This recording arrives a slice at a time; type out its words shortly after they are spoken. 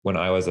when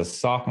I was a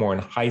sophomore in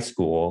high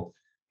school,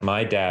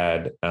 my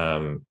dad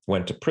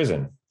went to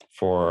prison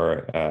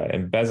for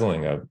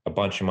embezzling a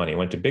bunch of money. He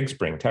went to Big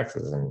Spring,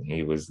 Texas, and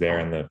he was there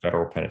in the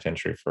federal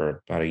penitentiary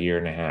for about a year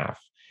and a half.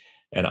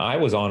 And I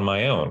was on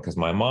my own because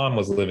my mom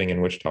was living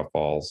in Wichita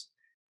Falls,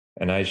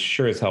 and I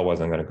sure as hell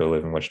wasn't going to go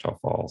live in Wichita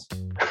Falls.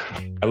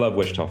 I love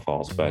Wichita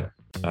Falls, but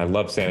I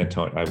love San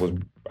Antonio.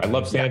 I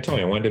love San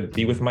Antonio. I wanted to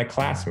be with my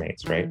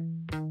classmates, right?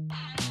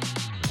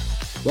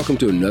 Welcome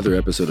to another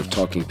episode of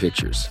Talking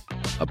Pictures,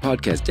 a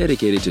podcast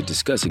dedicated to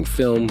discussing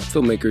film,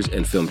 filmmakers,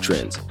 and film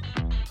trends.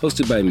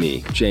 Hosted by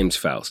me, James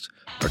Faust,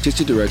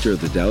 Artistic Director of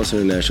the Dallas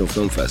International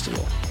Film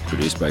Festival,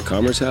 produced by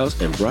Commerce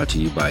House and brought to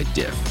you by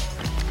DIF.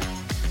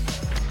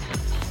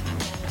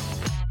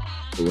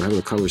 We're having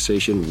a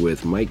conversation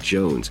with Mike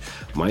Jones.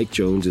 Mike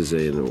Jones is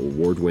an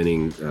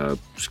award-winning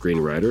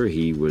screenwriter.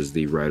 He was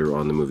the writer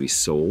on the movie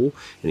Soul,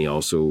 and he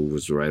also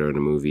was the writer on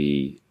the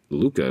movie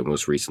Luca,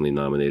 most recently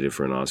nominated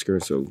for an Oscar.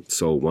 So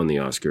Soul won the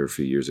Oscar a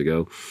few years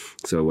ago.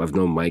 So I've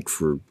known Mike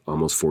for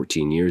almost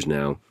 14 years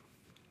now.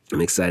 I'm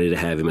excited to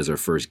have him as our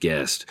first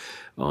guest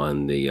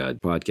on the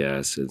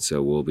podcast. And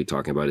so we'll be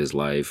talking about his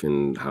life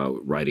and how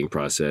writing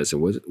process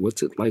and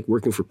what's it like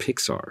working for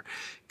Pixar?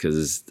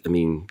 Because, I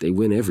mean, they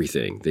win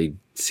everything. They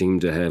seem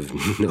to have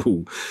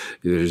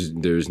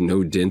there's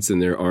no dents in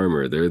their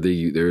armor. They're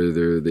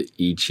the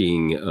I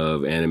Ching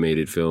of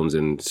animated films,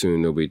 and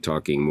soon they'll be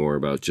talking more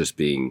about just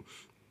being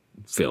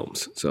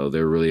films. So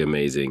they're really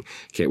amazing.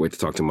 Can't wait to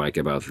talk to Mike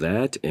about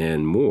that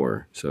and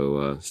more.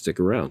 So stick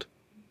around.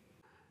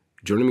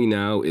 Joining me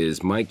now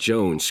is Mike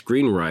Jones,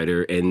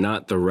 screenwriter and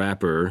not the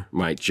rapper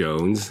Mike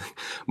Jones.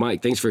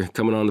 Mike, thanks for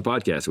coming on the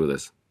podcast with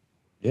us.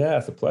 Yeah,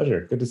 it's a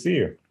pleasure. Good to see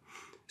you.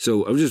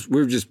 So we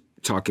were just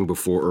talking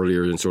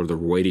earlier in sort of the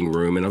waiting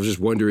room, and I was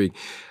just wondering,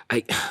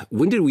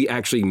 when did we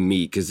actually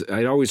meet? Because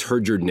I'd always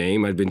heard your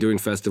name. I'd been doing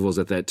festivals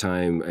at that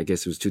time. I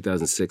guess it was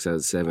 2006,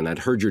 2007. I'd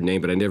heard your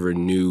name, but I never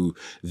knew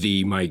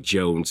the Mike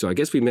Jones. So I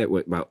guess we met,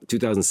 about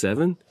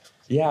 2007?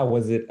 Yeah,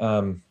 was it...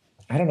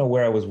 I don't know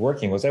where I was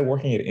working. Was I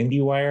working at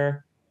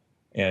IndieWire?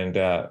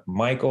 And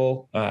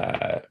Michael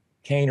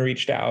Caine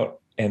reached out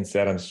and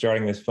said, I'm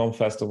starting this film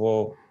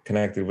festival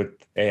connected with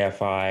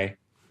AFI.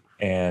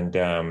 And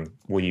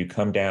will you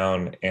come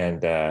down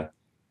and to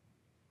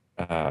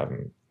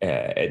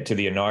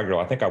the inaugural?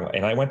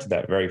 I went to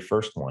that very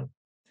first one.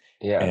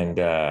 Yeah. And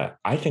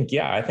I think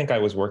I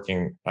was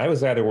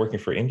either working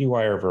for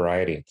IndieWire or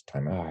Variety at the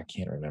time. Oh, I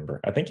can't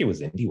remember. I think it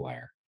was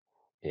IndieWire.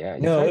 Yeah.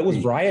 No, it was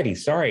Variety.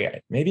 Sorry.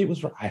 Maybe it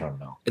was, I don't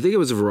know. I think it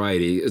was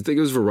Variety. I think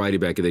it was Variety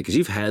back in the day, because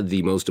you've had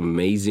the most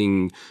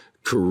amazing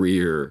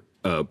career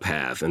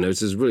path. And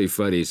this is really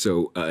funny.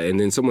 So, and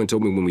then someone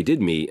told me when we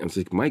did meet, I was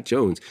like, Mike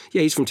Jones,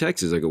 yeah, he's from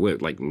Texas. I go,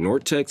 what, like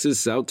North Texas,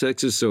 South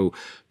Texas? So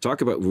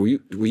talk about, were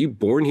you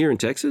born here in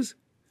Texas?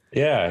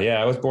 Yeah.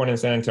 I was born in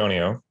San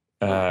Antonio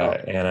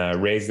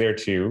and raised there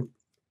too.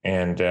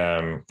 And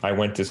I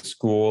went to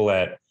school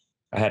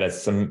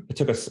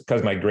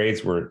because my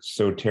grades were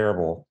so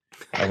terrible.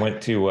 I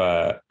went to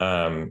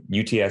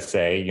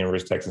UTSA,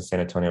 University of Texas,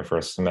 San Antonio, for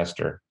a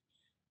semester,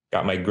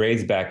 got my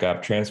grades back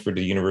up, transferred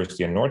to the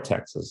University of North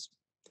Texas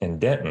in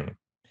Denton,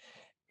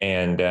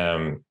 and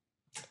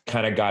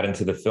kind of got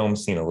into the film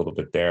scene a little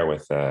bit there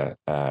with a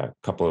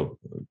couple of,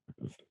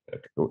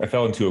 I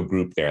fell into a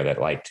group there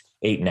that liked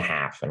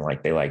 8.5, and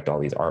they liked all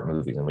these art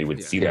movies, and we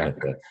would see them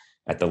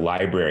at the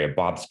library, at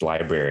Bob's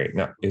library.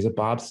 No, is it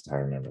Bob's? I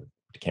remember.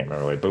 I can't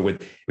remember what, but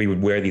we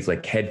would wear these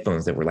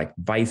headphones that were like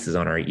vices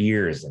on our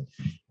ears,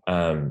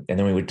 and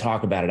then we would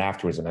talk about it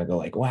afterwards. And I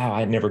go wow,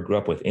 I never grew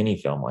up with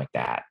any film like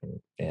that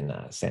in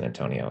San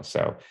Antonio.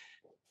 So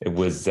it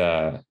was,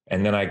 and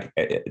then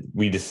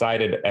we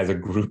decided as a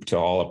group to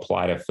all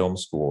apply to film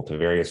school, to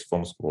various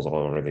film schools all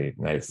over the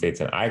United States.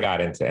 And I got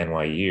into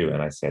NYU,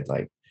 and I said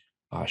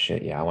oh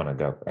shit, yeah, I want to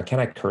go. Can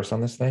I curse on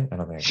this thing? I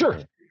don't think. Sure.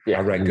 Yeah.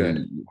 All right,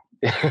 good.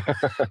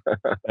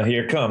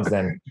 Here it comes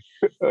then.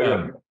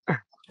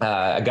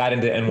 I got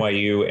into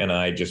NYU, and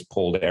I just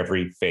pulled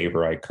every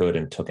favor I could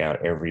and took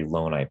out every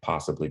loan I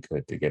possibly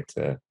could to get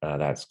to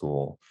that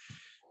school.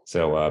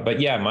 So,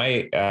 but yeah,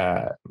 my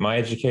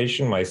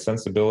education, my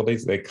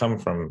sensibilities, they come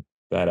from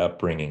that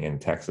upbringing in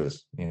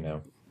Texas,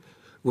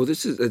 Well,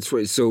 that's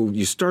right. So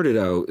you started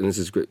out, and this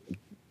is great,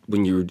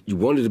 when you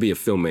wanted to be a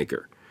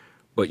filmmaker,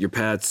 but your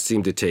path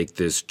seemed to take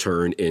this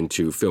turn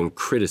into film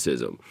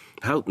criticism.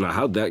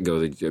 How'd that go?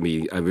 I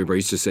mean, I remember I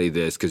used to say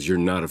this, because you're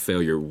not a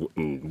failure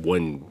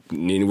in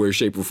anywhere,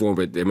 shape, or form.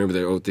 But I remember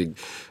that old thing: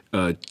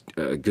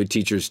 good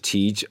teachers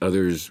teach,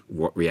 others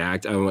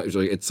react. I don't know.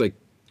 It's like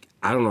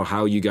I don't know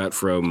how you got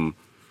from,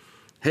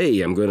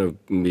 hey, I'm going to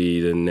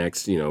be the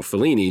next,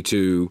 Fellini,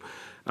 to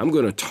I'm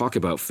going to talk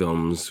about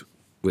films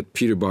with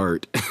Peter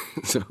Bart.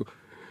 So,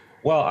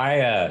 well,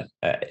 I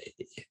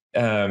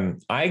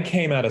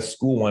came out of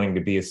school wanting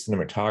to be a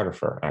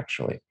cinematographer,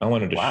 actually. I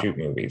wanted to shoot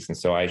movies. And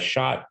so I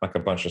shot a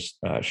bunch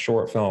of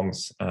short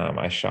films.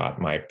 I shot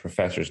my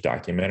professor's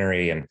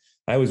documentary, and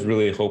I was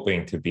really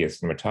hoping to be a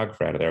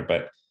cinematographer out of there.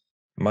 But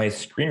my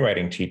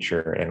screenwriting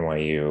teacher at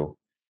NYU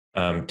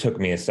took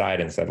me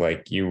aside and said,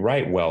 like, you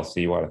write well, so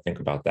you ought to think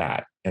about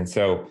that. And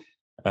so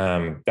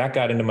that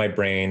got into my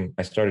brain.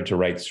 I started to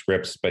write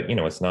scripts, but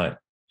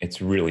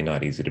it's really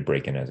not easy to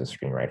break in as a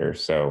screenwriter.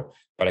 So,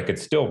 but I could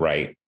still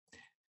write,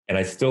 and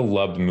I still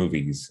loved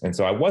movies. And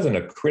so I wasn't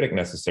a critic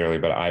necessarily,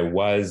 but I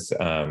was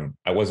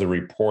a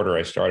reporter.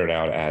 I started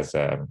out as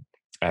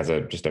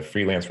just a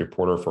freelance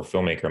reporter for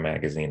Filmmaker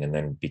magazine, and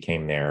then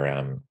became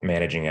their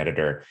managing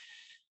editor.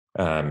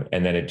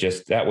 And then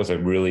that was a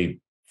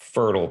really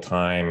fertile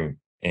time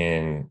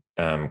in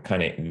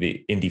kind of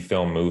the indie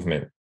film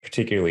movement,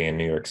 particularly in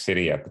New York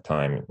City at the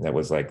time. That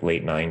was like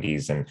late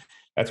 90s. And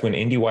that's when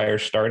IndieWire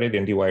started.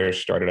 IndieWire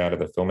started out of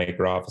the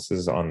filmmaker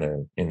offices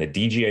in the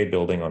DGA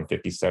building on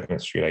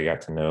 57th Street. I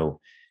got to know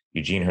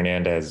Eugene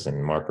Hernandez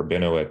and Mark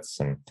Rabinowitz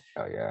and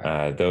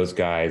those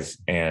guys,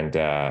 and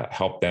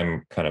helped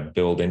them kind of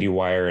build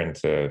IndieWire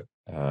into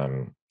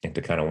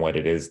kind of what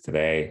it is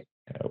today.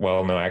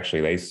 Well, no,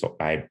 actually,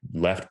 I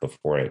left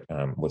before it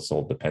was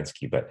sold to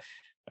Penske, but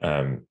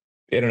I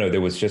don't know.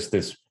 There was just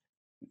this.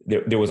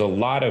 There was a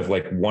lot of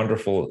like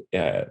wonderful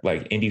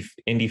like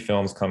indie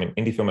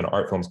film and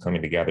art films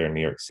coming together in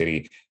New York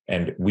City,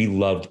 and we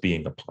loved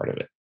being a part of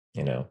it.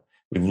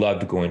 We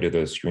loved going to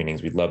those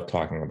screenings. We loved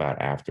talking about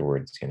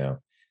afterwards.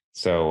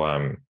 So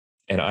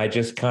and I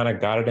just kind of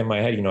got it in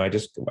my head.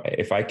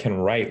 If I can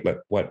write,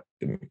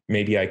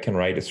 maybe I can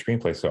write a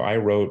screenplay. So I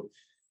wrote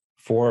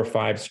 4 or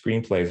 5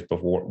 screenplays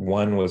before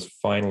one was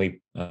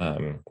finally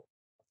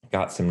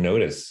got some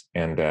notice,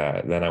 and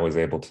then I was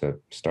able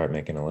to start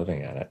making a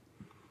living at it.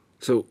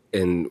 So,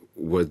 and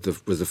was the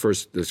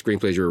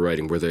screenplays you were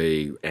writing, were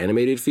they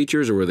animated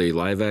features or were they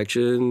live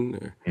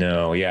action?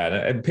 No, yeah.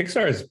 And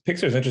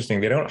Pixar's interesting.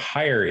 They don't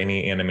hire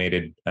any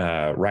animated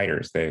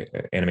writers,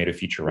 animated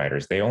feature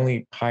writers. They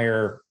only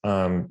hire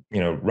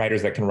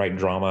writers that can write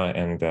drama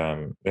and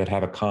that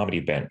have a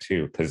comedy bent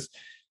too. Because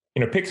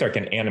Pixar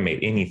can animate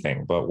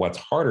anything, but what's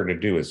harder to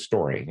do is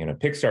story.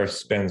 Pixar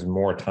spends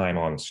more time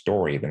on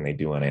story than they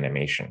do on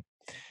animation.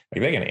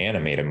 Like they can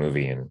animate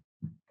an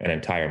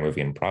entire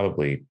movie in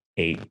probably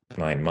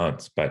 8-9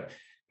 months, but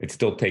it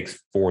still takes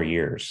 4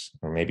 years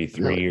or maybe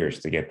 3 years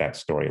to get that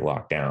story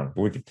locked down.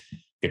 We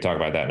could talk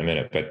about that in a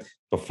minute. But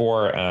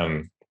before,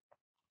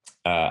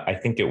 I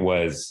think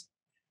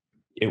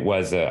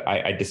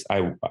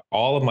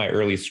all of my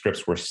early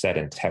scripts were set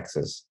in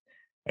Texas,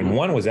 and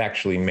one was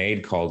actually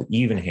made called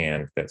Even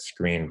Hand that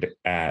screened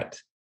at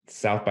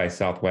South by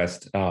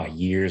Southwest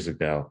years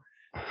ago,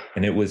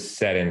 and it was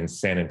set in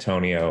San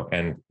Antonio,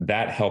 and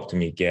that helped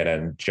me get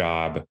a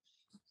job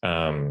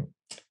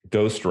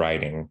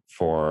ghostwriting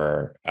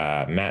for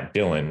Matt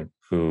Dillon,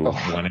 who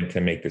wanted to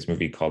make this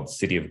movie called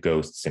City of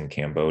Ghosts in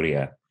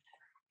Cambodia,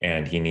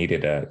 and he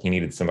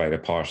needed somebody to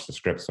polish the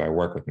script. So I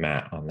worked with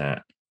Matt on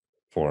that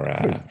for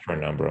a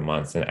number of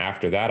months, and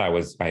after that, I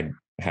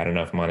had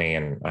enough money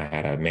and I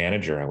had a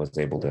manager. I was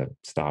able to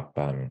stop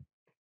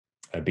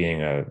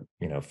being a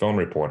film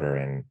reporter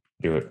and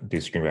do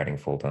screenwriting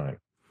full time.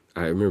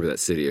 I remember that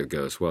City of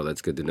Ghosts. Well,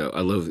 that's good to know. I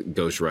love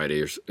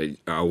ghostwriters. I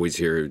always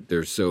hear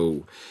they're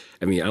so.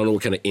 I don't know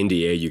what kind of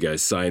NDA you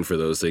guys sign for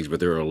those things, but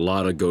there are a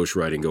lot of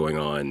ghostwriting going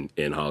on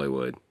in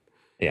Hollywood.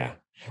 Yeah.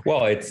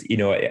 Well, it's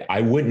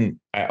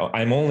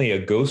I'm only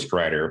a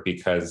ghostwriter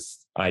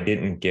because I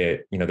didn't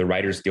get the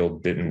Writers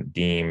Guild didn't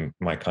deem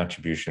my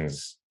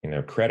contributions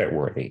credit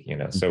worthy.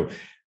 So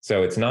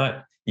it's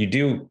not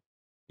sometimes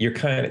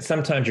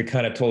you're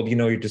kind of told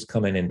you're just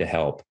coming in to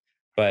help.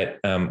 But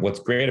what's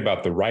great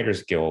about the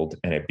Writers Guild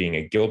and it being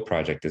a guild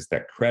project is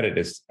that credit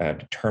is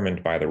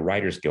determined by the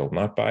Writers Guild,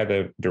 not by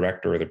the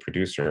director or the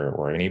producer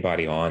or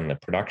anybody on the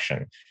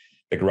production.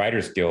 The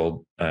Writers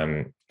Guild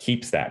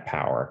keeps that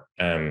power.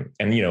 And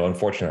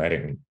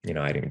unfortunately,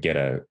 I didn't get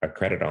a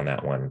credit on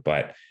that one,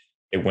 but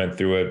it went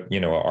through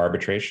a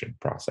arbitration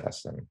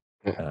process, and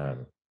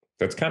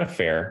so it's kind of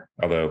fair,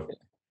 although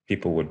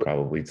people would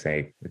probably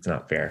say it's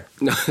not fair.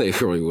 No, they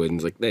really wouldn't.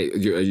 It's like, hey,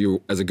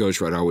 you as a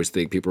ghostwriter, I always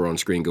think people are on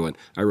screen going,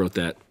 "I wrote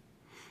that."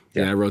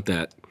 Yeah, I wrote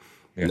that.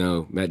 Yeah.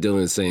 No, Matt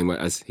Dillon is saying,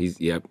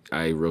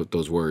 I wrote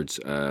those words.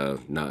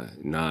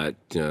 Not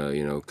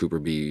Cooper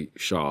B.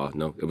 Shaw.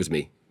 No, it was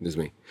me. It was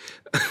me.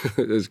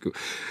 That's cool.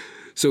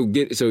 So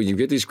you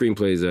get these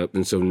screenplays up,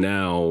 and so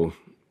now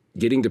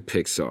getting to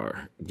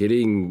Pixar,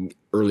 getting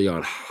early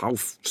on, how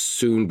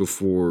soon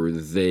before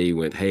they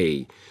went,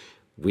 hey,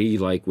 we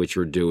like what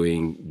you're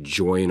doing,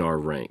 join our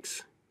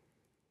ranks?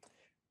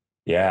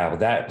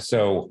 Yeah,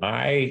 so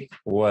I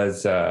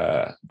was,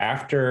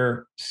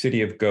 after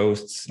City of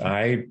Ghosts,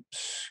 I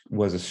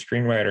was a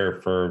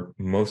screenwriter for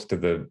most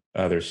of the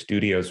other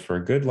studios for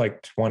a good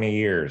 20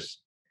 years.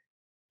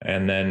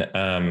 And then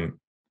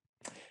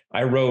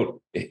I wrote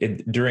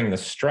during the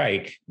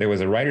strike. There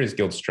was a Writers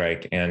Guild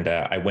strike, and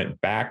I went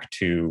back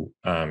to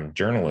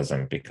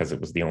journalism because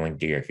it was the only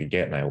gig I could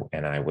get, and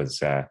I was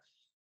so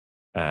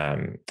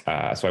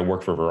I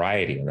worked for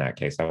Variety. In that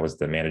case, I was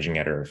the managing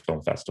editor of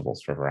film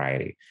festivals for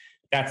Variety.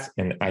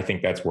 And I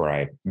think that's where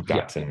I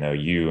got to know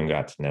you and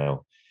got to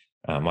know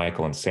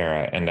Michael and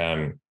Sarah.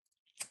 And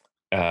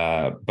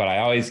but I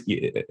always,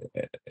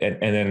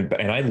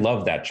 and I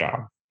loved that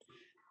job.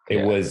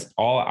 It was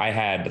all I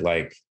had.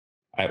 Like,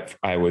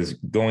 I was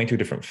going to a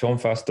different film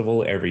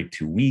festival every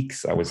 2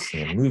 weeks. I was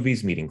seeing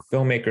movies, meeting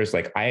filmmakers.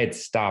 Like, I had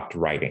stopped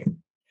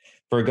writing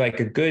for like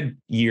a good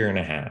year and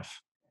a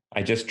half.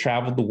 I just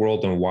traveled the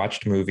world and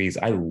watched movies.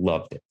 I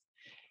loved it.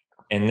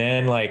 And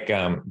then like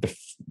a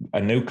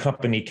new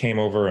company came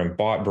over and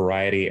bought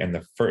Variety, and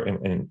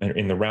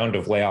in the round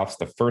of layoffs,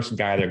 the first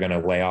guy they're going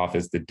to lay off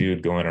is the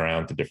dude going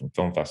around to different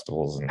film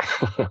festivals and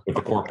with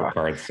the corporate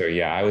cards. So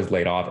yeah, I was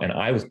laid off, and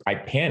I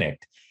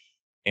panicked,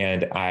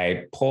 and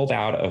I pulled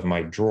out of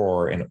my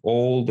drawer an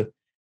old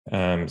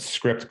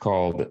script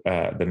called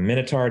 "The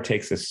Minotaur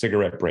Takes a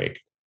Cigarette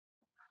Break,"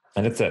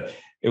 and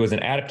it was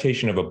an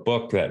adaptation of a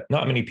book that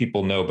not many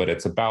people know, but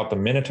it's about the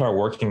Minotaur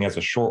working as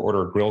a short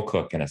order grill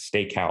cook in a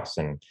steakhouse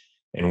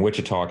in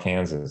Wichita,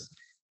 Kansas.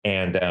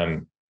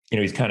 And,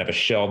 he's kind of a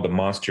shell of the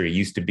monster he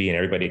used to be, and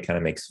everybody kind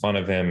of makes fun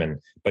of him.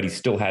 But he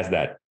still has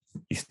that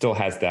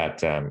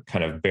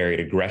kind of buried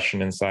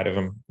aggression inside of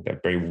him,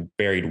 that very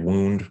buried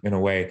wound in a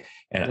way.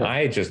 And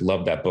I just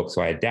loved that book. So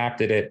I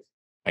adapted it.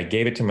 I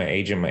gave it to my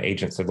agent. My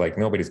agent said, like,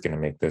 nobody's going to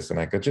make this. And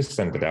I go, just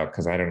send it out,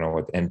 because I don't know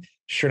what. And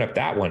sure enough,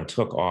 that one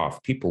took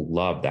off. People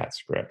love that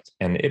script.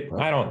 And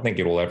I don't think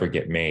it will ever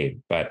get made,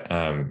 but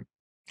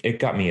it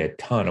got me a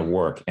ton of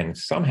work. And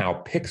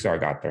somehow Pixar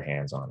got their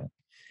hands on it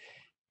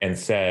and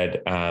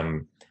said,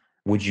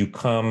 would you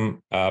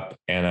come up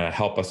and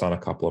help us on a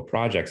couple of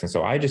projects? And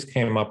so I just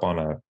came up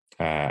on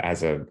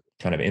as a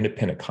kind of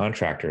independent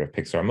contractor of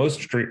Pixar.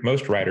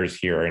 Most writers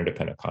here are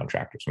independent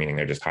contractors, meaning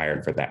they're just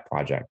hired for that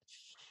project.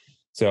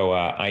 So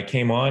I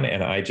came on,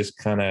 and I just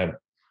kind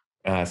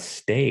of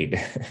stayed.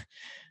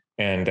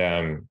 And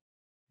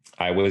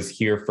I was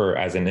here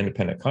as an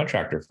independent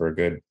contractor for a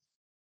good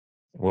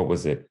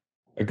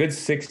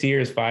 6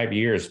 years, 5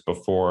 years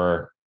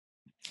before,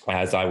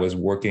 as I was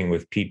working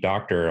with Pete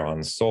Docter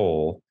on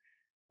Soul.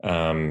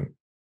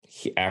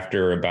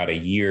 After about a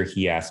year,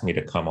 he asked me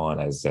to come on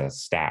as a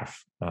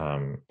staff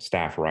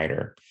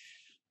writer.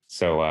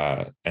 So,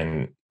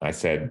 and I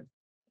said,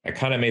 I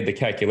kind of made the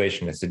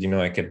calculation. I said,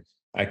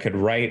 I could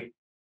write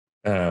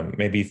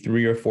maybe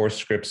 3 or 4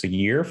 scripts a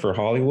year for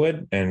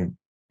Hollywood, and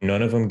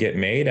none of them get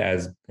made,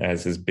 as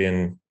has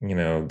been,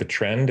 the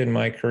trend in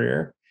my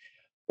career.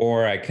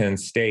 Or I can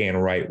stay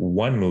and write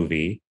one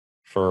movie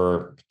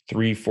for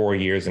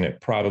 3-4 years, and it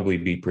probably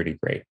be pretty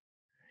great.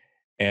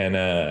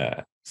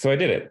 And so I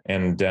did it,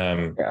 and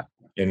then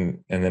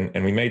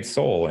we made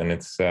Soul, and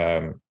it's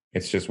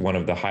just one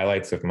of the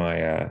highlights of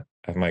my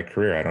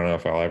career. I don't know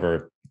if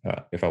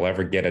I'll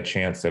ever get a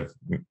chance of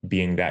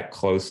being that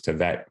close to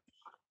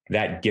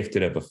that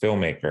gifted of a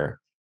filmmaker,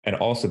 and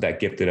also that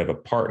gifted of a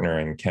partner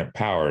in Kemp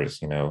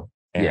Powers, and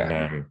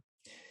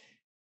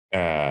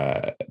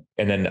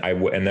then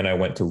I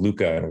went to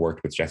Luca and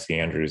worked with Jesse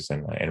Andrews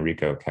and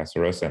Enrico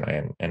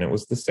Casarosa, and it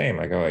was the same.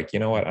 I go like, you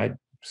know what? I'm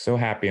so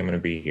happy I'm going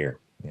to be here.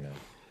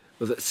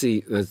 Well,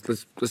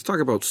 let's talk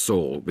about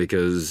Soul,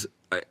 because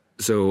I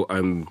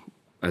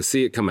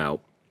see it come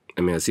out.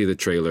 I mean, I see the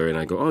trailer and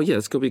I go, oh, yeah,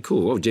 it's going to be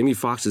cool. Oh, Jamie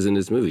Foxx is in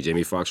this movie.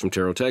 Jamie Foxx from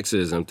Terrell,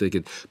 Texas. And I'm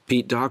thinking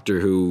Pete Docter,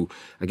 who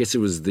I guess it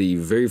was the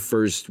very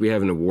first, we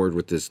have an award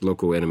with this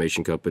local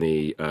animation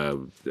company,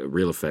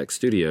 Real Effects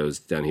Studios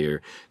down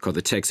here, called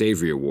the Tex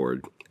Avery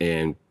Award.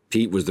 And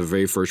Pete was the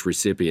very first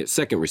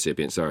second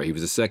recipient. He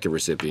was the second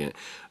recipient.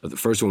 The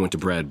first one went to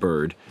Brad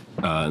Bird,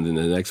 and then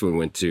the next one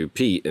went to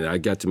Pete. And I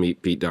got to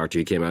meet Pete Docter.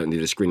 He came out and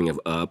did a screening of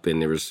Up,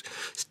 and there was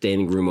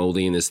standing room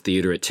only in this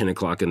theater at 10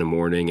 o'clock in the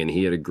morning, and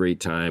he had a great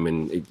time,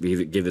 and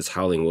he gave this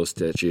Howling Wolf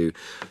statue.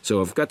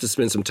 So I've got to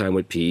spend some time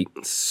with Pete.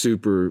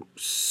 Super,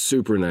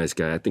 super nice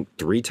guy. I think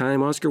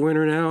 3-time Oscar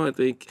winner now, I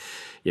think.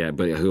 Yeah,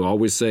 but he'll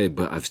always say,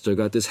 but I've still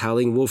got this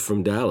Howling Wolf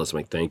from Dallas. I'm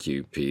like, thank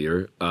you,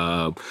 Peter.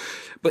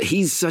 But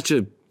he's such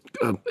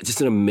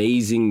just an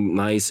amazing,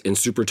 nice, and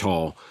super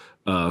tall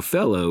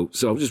fellow.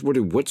 So I'm just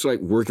wondering what's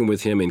like working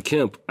with him and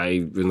Kemp.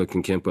 I've been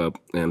looking Kemp up,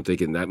 and I'm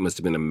thinking that must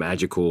have been a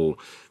magical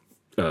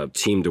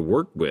team to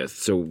work with.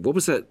 So what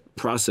was that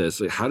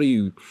process? Like, how do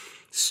you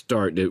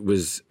start?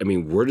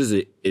 Where does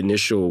the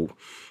initial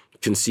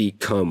conceit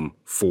come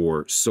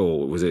for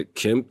Soul? Was it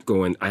Kemp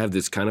going, I have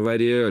this kind of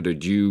idea, or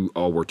did you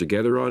all work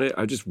together on it?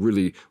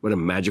 What a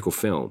magical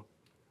film.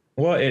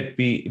 Well,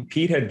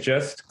 Pete had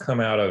just come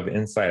out of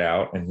Inside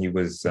Out, and he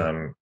was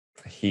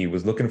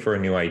looking for a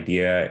new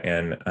idea,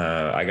 and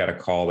I got a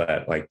call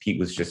that like Pete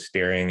was just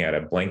staring at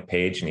a blank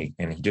page,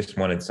 and he just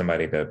wanted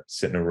somebody to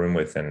sit in a room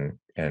with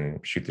and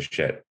shoot the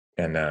shit.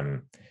 And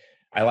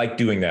I like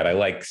doing that. I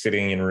like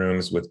sitting in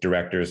rooms with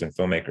directors and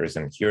filmmakers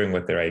and hearing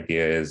what their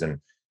idea is, and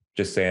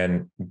just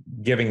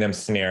giving them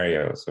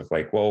scenarios of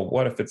like, well,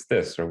 what if it's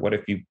this, or what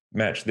if you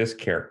match this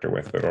character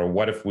with it, or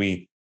what if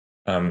we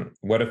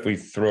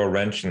throw a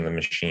wrench in the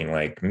machine,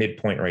 like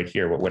midpoint right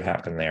here, what would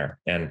happen there?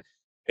 And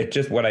it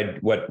just, what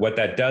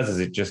that does is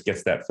it just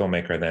gets that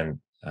filmmaker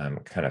then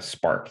kind of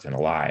sparked and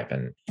alive.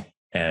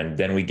 And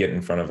then we get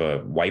in front of a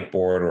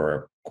whiteboard or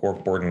a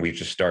corkboard, and we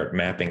just start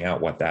mapping out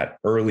what that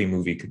early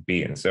movie could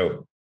be. And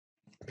so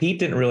Pete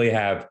didn't really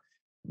have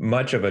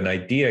much of an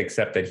idea,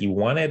 except that he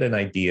wanted an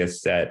idea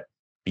set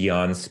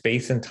beyond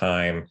space and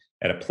time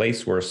at a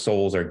place where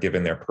souls are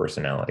given their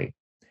personality.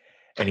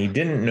 And he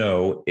didn't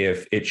know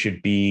if it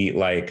should be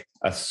like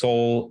a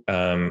soul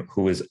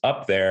who is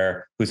up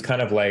there, who's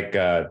kind of like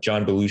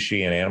John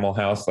Belushi in Animal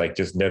House, like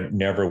just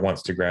never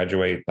wants to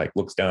graduate, like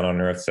looks down on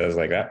Earth, says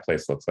like that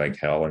place looks like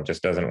hell and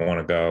just doesn't want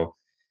to go.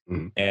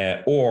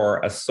 Or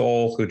a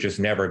soul who just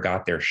never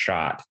got their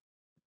shot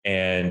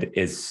and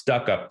is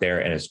stuck up there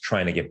and is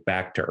trying to get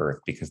back to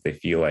Earth because they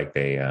feel like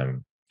they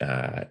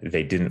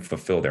didn't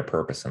fulfill their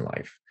purpose in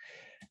life.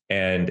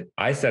 And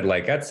I said,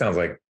 like, that sounds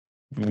like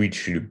we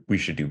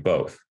should do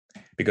both,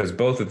 because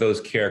both of those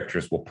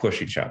characters will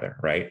push each other,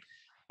 right?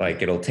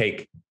 Like it'll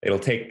take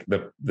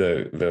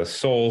the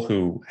soul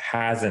who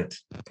hasn't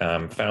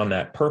found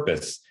that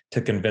purpose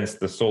to convince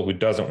the soul who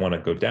doesn't want to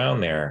go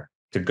down there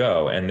to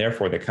go, and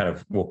therefore they kind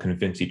of will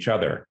convince each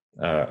other,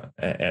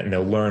 and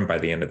they'll learn by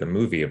the end of the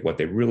movie of what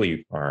they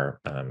really are,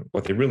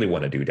 what they really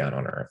want to do down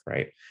on Earth,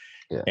 right?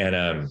 Yeah.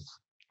 And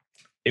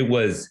it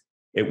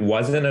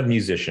wasn't a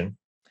musician.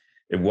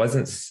 It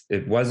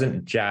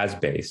wasn't jazz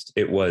based.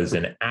 It was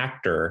an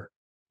actor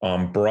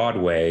on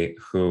Broadway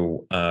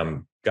who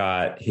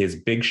got his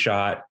big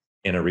shot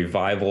in a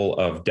revival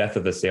of Death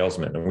of the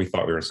Salesman. And we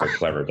thought we were so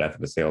clever, Death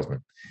of the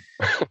Salesman.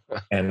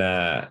 And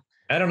I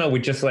don't know, we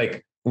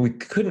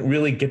couldn't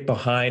really get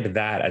behind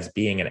that as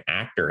being an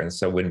actor. And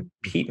so when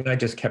Pete and I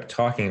just kept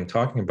talking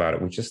about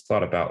it, we just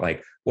thought about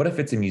like, what if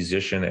it's a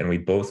musician and we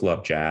both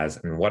love jazz?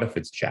 And what if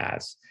it's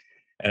jazz?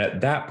 And at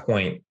that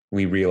point,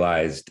 we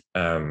realized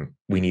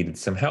we needed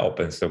some help.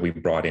 And so we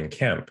brought in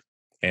Kemp.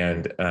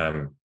 And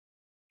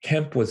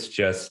Kemp was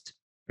just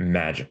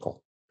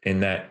magical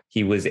in that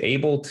he was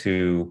able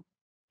to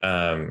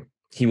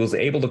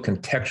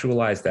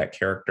contextualize that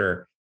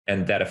character,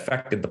 and that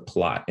affected the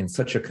plot in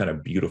such a kind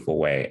of beautiful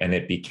way. And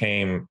it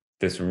became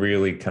this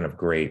really kind of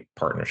great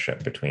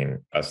partnership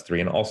between us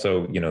three. And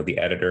also, you know, the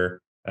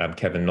editor,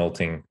 Kevin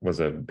Nolting,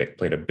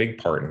 played a big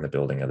part in the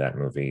building of that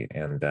movie.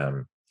 And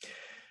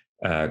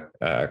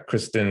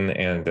Kristen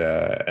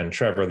and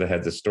Trevor, the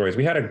heads of stories,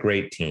 we had a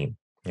great team.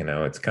 You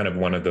know, it's kind of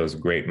one of those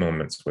great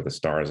moments where the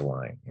stars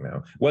align. You know,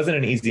 it wasn't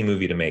an easy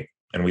movie to make,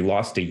 and we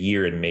lost a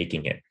year in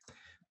making it.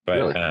 But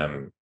really?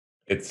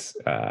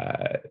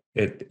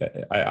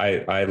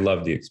 I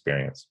love the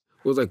experience.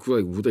 Well, like,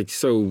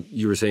 so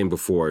you were saying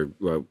before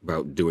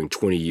about doing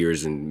 20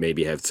 years and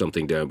maybe have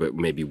something done, but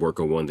maybe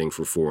work on one thing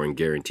for 4 and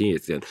guarantee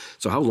it then.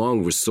 So how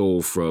long was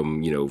Soul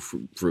from, you know,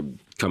 from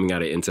coming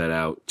out of Inside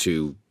Out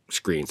to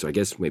screen? So I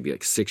guess maybe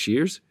like 6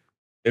 years.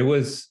 It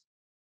was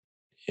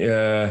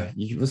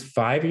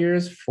 5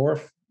 years,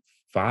 4,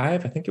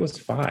 5. I think it was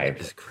 5.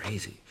 That's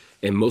crazy.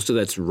 And most of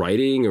that's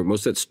writing, or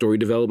most of that's story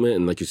development.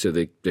 And like you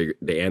said,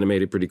 they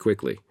animate it pretty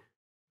quickly.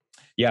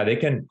 Yeah, they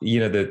can, you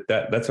know,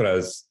 that's what I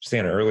was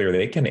saying earlier.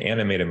 They can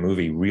animate a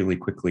movie really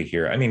quickly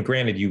here. I mean,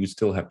 granted, you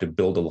still have to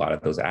build a lot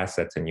of those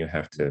assets and you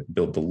have to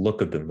build the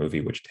look of the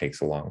movie, which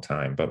takes a long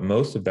time. But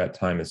most of that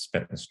time is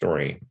spent in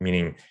story,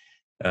 meaning,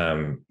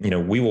 you know,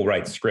 we will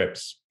write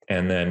scripts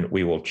and then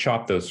we will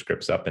chop those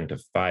scripts up into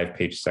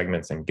 5-page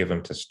segments and give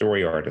them to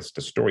story artists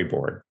to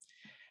storyboard.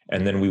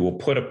 And then we will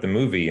put up the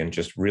movie in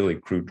just really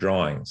crude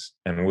drawings,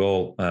 and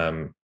we'll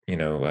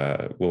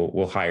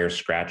hire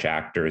scratch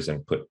actors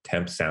and put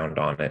temp sound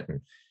on it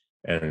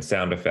and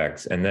sound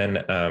effects. And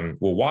then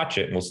we'll watch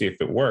it and we'll see if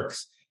it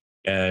works.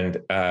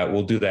 And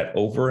we'll do that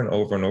over and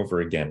over and over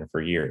again for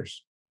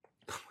years.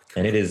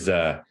 And it is,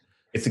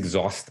 it's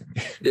exhausting.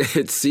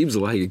 It seems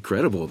like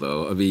incredible,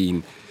 though. I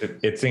mean,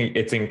 it's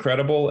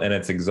incredible, and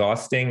it's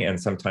exhausting,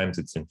 and sometimes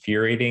it's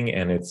infuriating,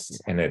 and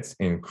it's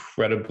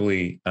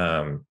incredibly,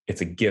 it's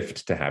a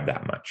gift to have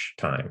that much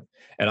time.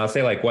 And I'll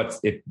say, like,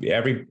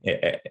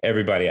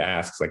 everybody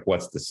asks, like,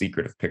 what's the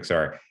secret of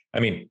Pixar?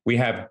 I mean, we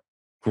have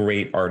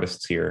great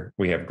artists here.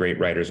 We have great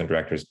writers and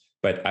directors,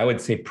 but I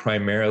would say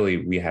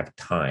primarily we have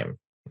time.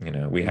 You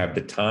know, we have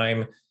the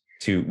time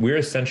we're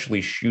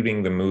essentially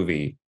shooting the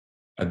movie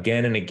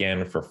again and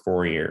again for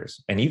 4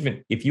 years. And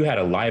even if you had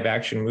a live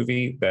action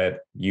movie that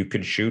you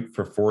could shoot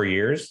for 4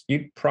 years,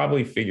 you'd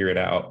probably figure it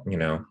out. You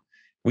know,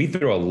 we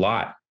threw a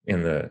lot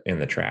in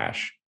the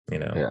trash, you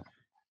know? Yeah.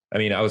 I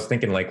mean, I was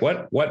thinking, like,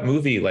 what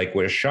movie like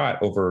was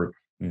shot over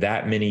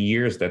that many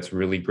years that's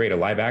really great, a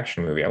live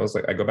action movie? I was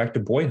like, I go back to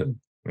Boyhood,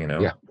 you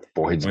know? Yeah,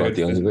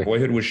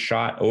 Boyhood was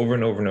shot over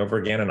and over and over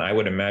again. And I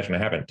would imagine, I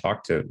haven't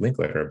talked to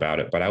Linklater about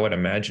it, but I would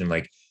imagine,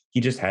 like, he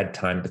just had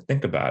time to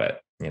think about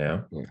it, you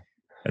know? Yeah.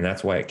 And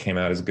that's why it came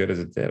out as good as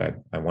it did.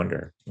 I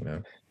wonder, you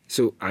know.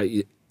 So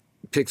the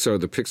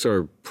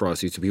Pixar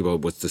process, to people,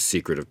 what's the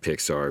secret of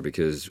Pixar?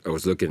 Because I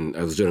was doing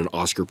an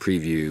Oscar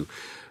preview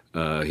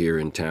here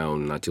in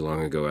town not too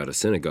long ago at a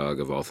synagogue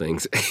of all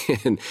things,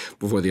 and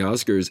before the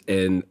Oscars,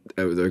 and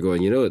they're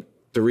going, you know what?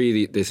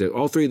 They said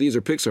all 3 of these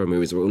are Pixar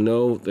movies. Well,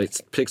 no,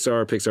 it's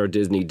Pixar,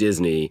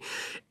 Disney,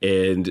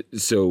 and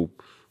so.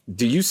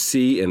 Do you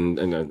see, and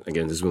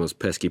again, this is one of those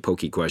pesky,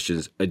 pokey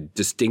questions, a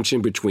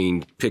distinction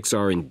between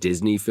Pixar and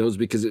Disney films?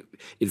 Because it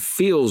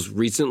feels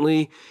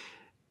recently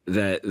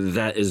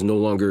that is no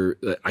longer,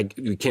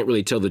 you can't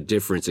really tell the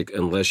difference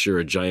unless you're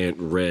a giant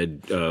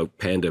red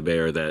panda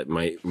bear that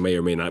may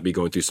or may not be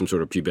going through some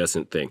sort of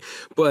pubescent thing.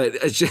 But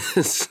it's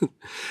just,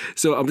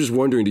 so I'm just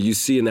wondering, do you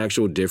see an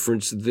actual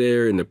difference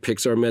there in the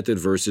Pixar method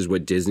versus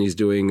what Disney's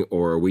doing,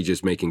 or are we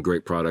just making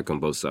great product on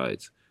both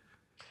sides?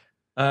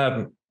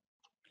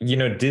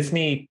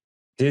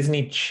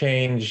 Disney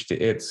changed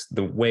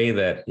the way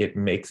that it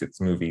makes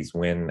its movies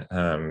when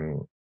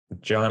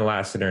John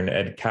Lasseter and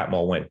Ed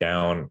Catmull went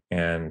down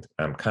and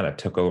kind of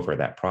took over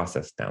that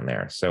process down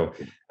there. So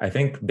I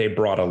think they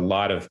brought a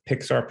lot of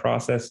Pixar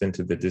process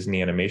into the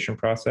Disney animation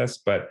process.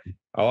 But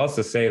I'll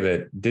also say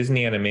that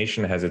Disney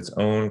animation has its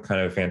own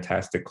kind of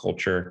fantastic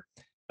culture.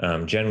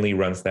 Jen Lee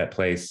runs that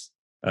place.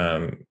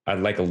 I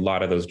like a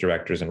lot of those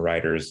directors and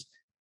writers.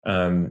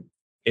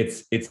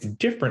 It's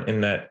different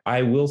in that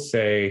I will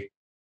say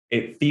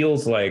it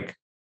feels like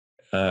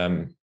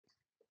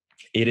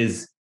it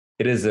is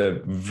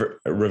a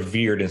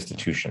revered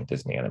institution,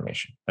 Disney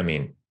Animation. I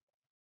mean,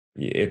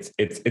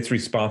 it's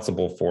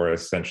responsible for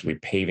essentially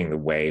paving the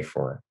way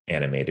for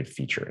animated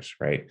features,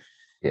 right?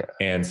 Yeah.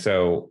 And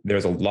so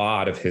there's a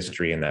lot of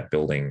history in that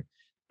building.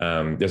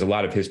 There's a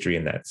lot of history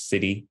in that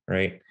city,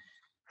 right?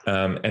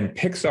 And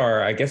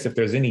Pixar, I guess if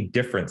there's any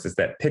difference, is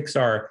that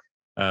Pixar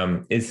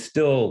is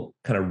still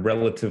kind of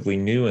relatively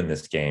new in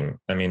this game.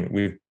 I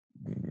mean,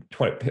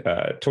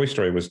 Toy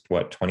Story was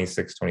what,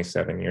 26,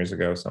 27 years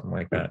ago, something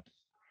like that.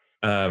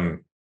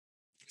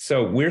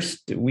 So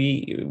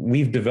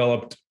we've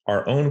developed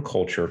our own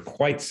culture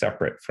quite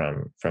separate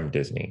from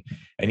Disney.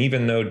 And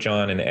even though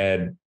John and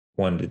Ed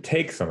wanted to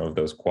take some of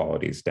those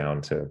qualities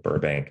down to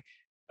Burbank,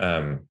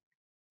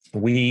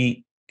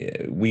 we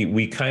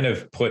kind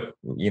of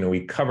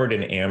we covered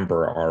in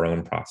amber our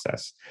own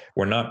process.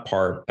 We're not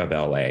part of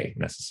LA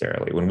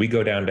necessarily. When we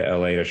go down to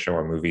LA to show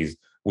our movies,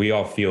 we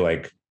all feel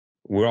like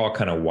we're all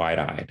kind of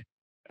wide-eyed.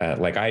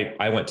 Like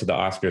I went to the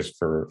Oscars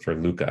for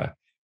Luca,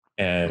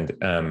 and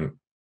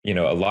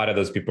a lot of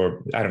those people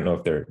I don't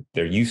know if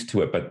they're used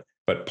to it,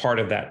 but part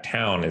of that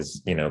town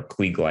is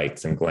Klieg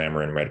lights and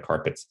glamour and red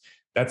carpets.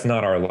 That's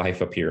not our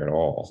life up here at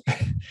all.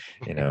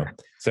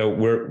 So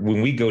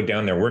when we go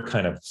down there, we're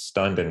kind of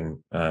stunned and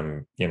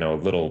a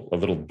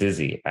little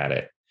dizzy at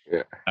it.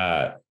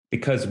 Yeah.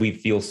 Because we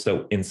feel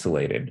so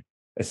insulated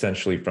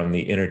essentially from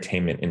the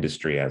entertainment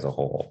industry as a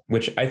whole,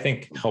 which I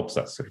think helps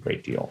us a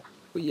great deal.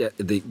 Well, yeah,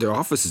 their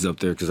office is up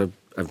there because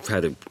I've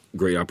had a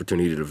great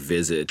opportunity to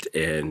visit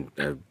and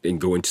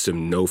go into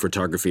some no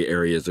photography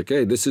areas.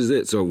 Okay, this is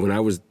it. So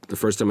the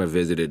first time I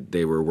visited,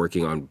 they were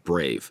working on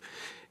Brave,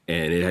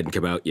 and it hadn't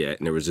come out yet.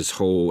 And there was this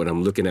whole, and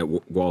I'm looking at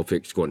wall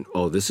pictures going,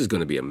 oh, this is going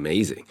to be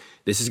amazing.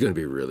 This is going to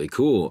be really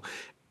cool.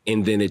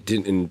 And then it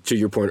didn't, and to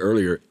your point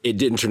earlier, it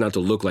didn't turn out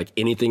to look like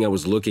anything I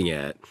was looking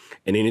at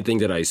and anything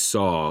that I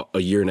saw a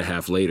year and a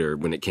half later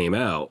when it came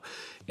out.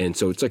 And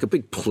so it's like a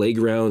big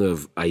playground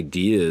of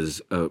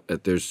ideas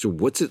at there. So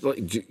what's it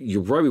like?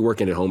 You're probably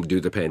working at home due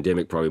to the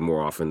pandemic probably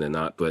more often than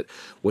not, but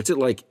what's it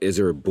like? Is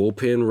there a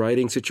bullpen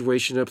writing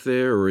situation up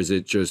there, or is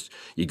it just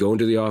you go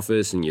into the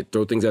office and you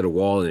throw things at a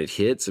wall and it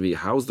hits? I mean,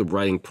 how's the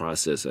writing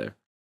process there?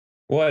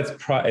 Well,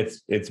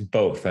 it's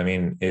both. I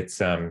mean,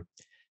 it's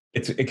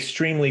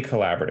extremely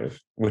collaborative,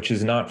 which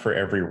is not for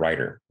every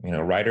writer.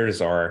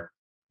 Writers are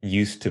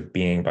used to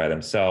being by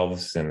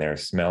themselves in their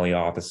smelly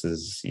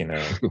offices,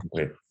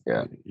 with,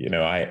 yeah.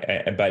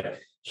 But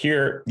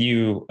here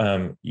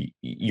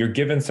you're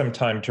given some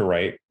time to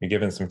write, you're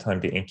given some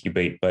time to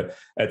incubate, but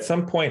at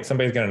some point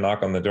somebody's going to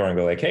knock on the door and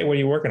go like, hey, what are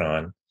you working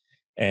on?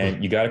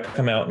 And you got to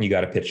come out and you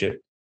got to pitch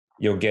it.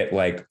 You'll get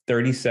like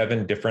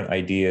 37 different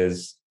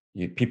ideas.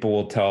 People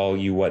will tell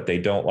you what they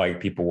don't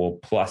like. People will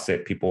plus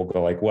it. People will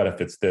go like, what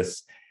if it's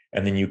this?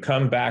 And then you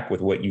come back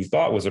with what you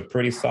thought was a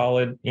pretty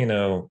solid,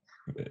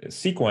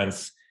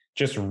 sequence,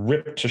 just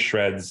ripped to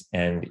shreds,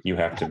 and you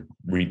have to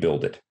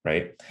rebuild it,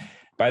 right?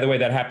 By the way,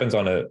 that happens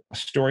on a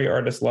story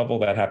artist level,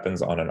 that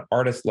happens on an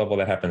artist level,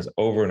 that happens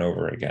over and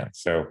over again.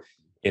 So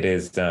it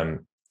is the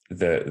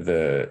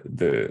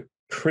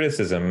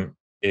criticism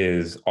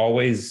is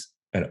always,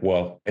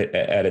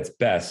 at its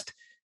best,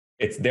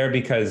 it's there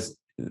because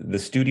the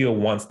studio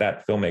wants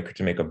that filmmaker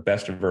to make a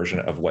best version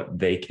of what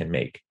they can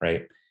make,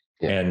 right?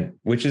 Yeah. And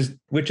which is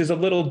a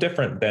little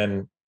different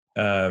than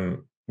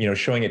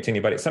showing it to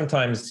anybody.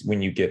 Sometimes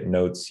when you get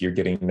notes, you're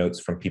getting notes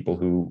from people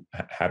who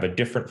have a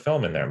different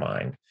film in their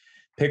mind.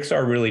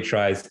 Pixar really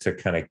tries to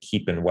kind of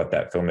keep in what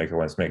that filmmaker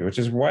wants to make, which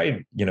is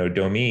why,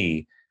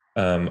 Domi,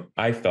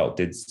 I felt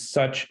did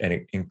such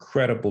an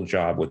incredible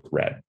job with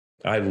Red.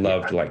 I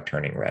loved Like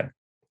Turning Red.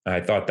 I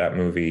thought that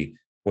movie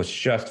was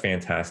just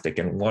fantastic.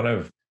 And one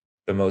of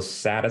the most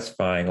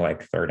satisfying,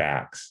 third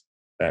acts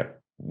that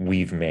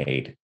we've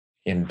made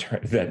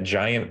that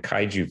giant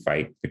kaiju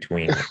fight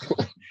between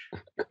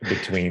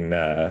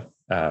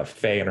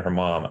Faye and her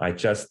mom, I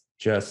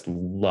just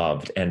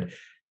loved. And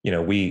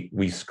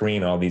we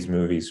screen all these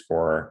movies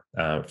for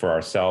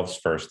ourselves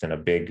first in a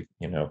big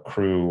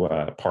crew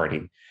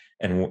party,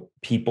 and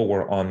people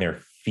were on their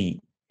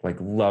feet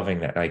loving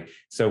that.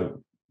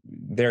 So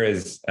there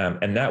is,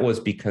 and that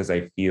was because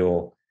I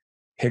feel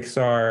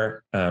Pixar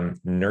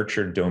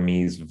nurtured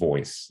Domi's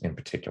voice in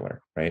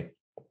particular, right?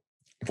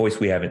 Voice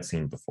we haven't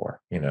seen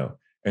before,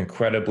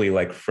 incredibly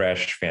like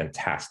fresh,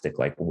 fantastic,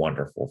 like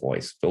wonderful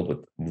voice filled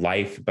with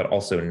life, but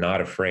also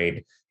not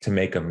afraid to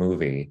make a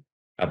movie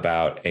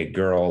about a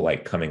girl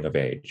like coming of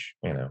age,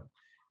 and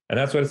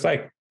that's what it's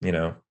like,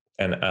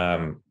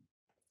 and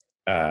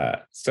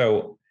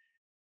so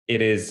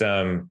it is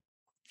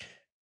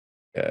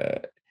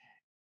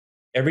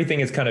everything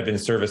is kind of in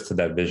service to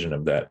that vision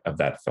of that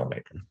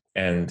filmmaker.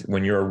 And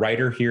when you're a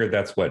writer here,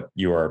 that's what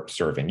you are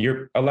serving.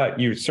 You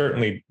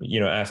certainly,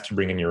 asked to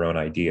bring in your own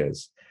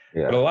ideas.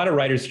 Yeah. But a lot of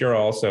writers here are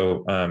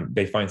also,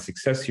 they find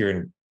success here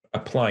in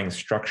applying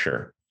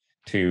structure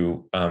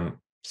to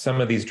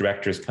some of these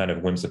directors' kind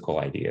of whimsical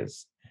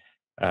ideas.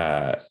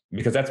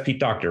 Because that's Pete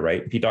Docter,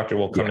 right? Pete Docter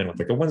will come in with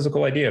like a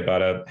whimsical idea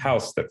about a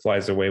house that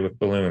flies away with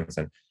balloons.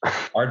 And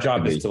our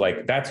job is to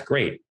like, that's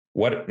great.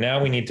 What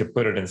now we need to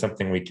put it in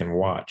something we can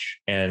watch.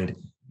 And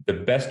the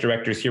best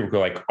directors here will go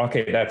like,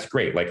 okay, that's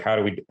great. Like, how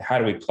do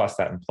we plus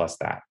that and plus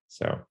that?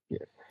 So,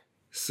 yeah.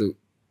 So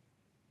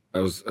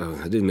I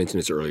didn't mention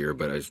this earlier,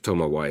 but I told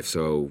my wife,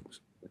 so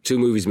 2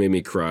 movies made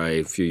me cry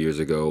a few years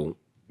ago.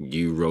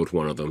 You wrote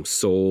one of them,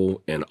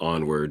 Soul and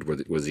Onward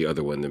was the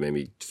other one that made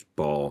me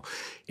bawl.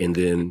 And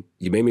then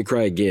you made me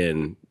cry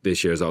again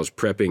this year as I was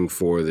prepping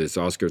for this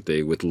Oscar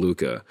thing with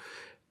Luca.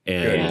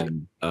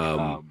 And,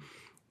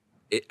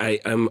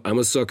 I'm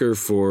a sucker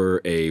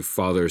for a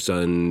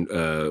father-son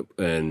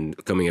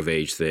and coming of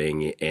age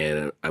thing,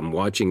 and I'm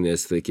watching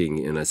this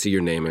thinking, and I see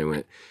your name, and I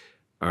went,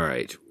 all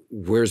right,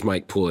 where's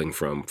Mike pulling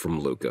from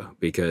Luca?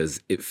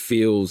 Because it's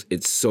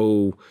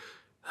so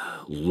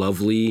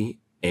lovely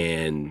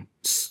and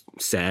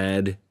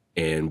sad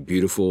and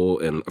beautiful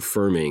and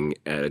affirming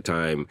at a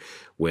time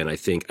when I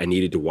think I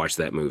needed to watch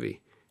that movie.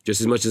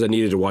 Just as much as I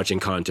needed to watch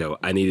Encanto,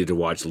 I needed to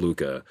watch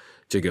Luca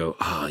to go,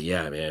 oh,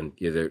 yeah, man,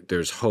 yeah,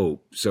 there's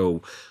hope.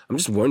 So I'm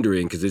just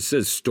wondering, because it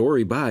says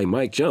story by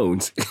Mike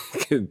Jones,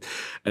 and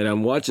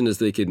I'm watching this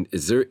thinking,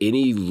 is there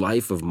any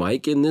life of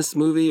Mike in this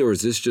movie? Or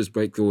is this just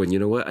Mike going, you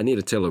know what, I need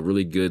to tell a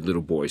really good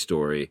little boy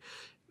story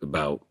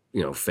about,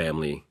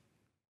 family?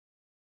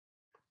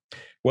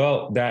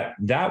 Well,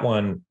 that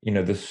one,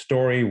 the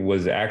story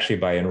was actually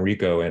by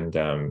Enrico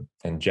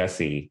and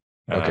Jesse.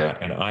 Okay.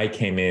 And I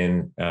came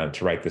in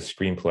to write the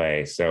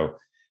screenplay. So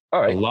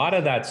a lot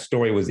of that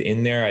story was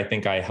in there. I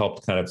think I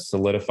helped kind of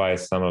solidify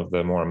some of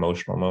the more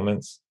emotional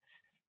moments.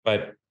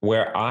 But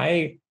where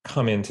I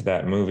come into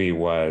that movie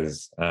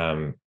was,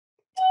 when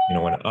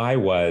I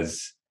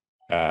was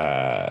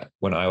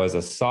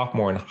a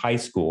sophomore in high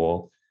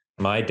school,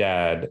 my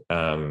dad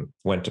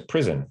went to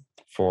prison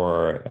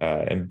for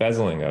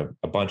embezzling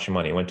a bunch of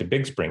money. He went to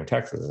Big Spring,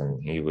 Texas,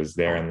 and he was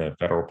there in the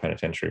federal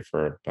penitentiary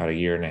for about a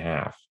year and a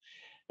half.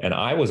 And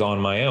I was on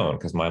my own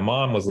because my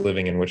mom was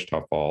living in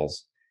Wichita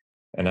Falls,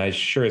 and I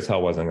sure as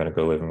hell wasn't going to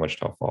go live in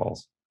Wichita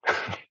Falls.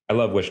 I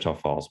love Wichita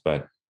Falls,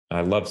 but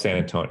I love San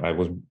Antonio.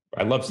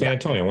 I love San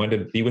Antonio. I wanted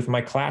to be with my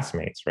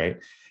classmates, right?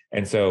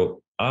 And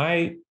so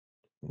I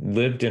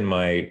lived in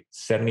my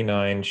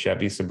 79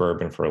 Chevy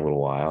Suburban for a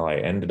little while. I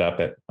ended up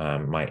at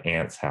my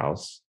aunt's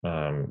house,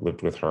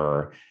 lived with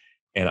her,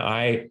 and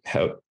I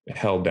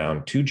held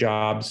down 2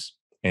 jobs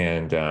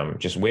and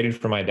just waited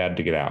for my dad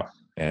to get out.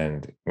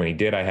 And when he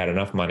did, I had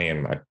enough money,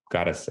 and I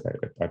got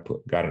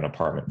an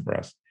apartment for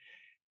us.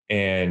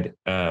 And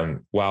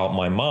while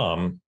my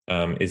mom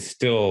is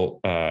still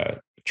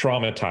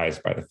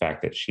traumatized by the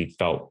fact that she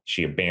felt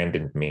she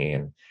abandoned me,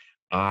 and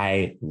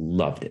I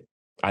loved it.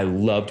 I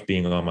loved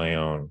being on my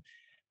own.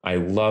 I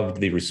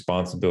loved the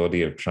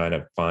responsibility of trying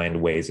to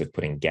find ways of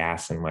putting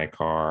gas in my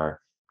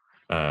car.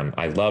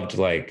 I loved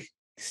like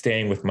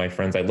staying with my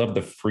friends. I loved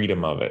the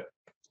freedom of it.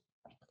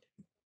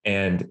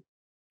 And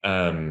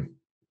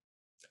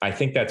I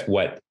think that's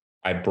what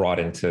I brought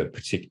into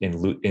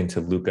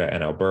Luca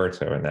and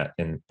Alberto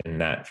in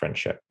that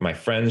friendship. My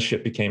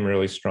friendship became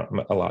really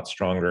strong, a lot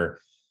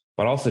stronger,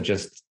 but also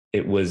just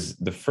it was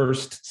the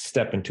first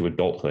step into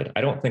adulthood.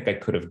 I don't think I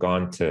could have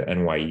gone to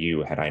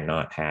NYU had I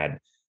not had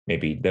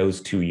maybe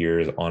those 2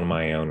 years on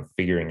my own,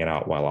 figuring it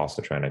out while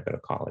also trying to go to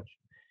college.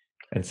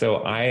 And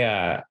so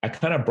I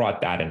kind of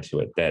brought that into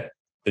it, that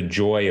the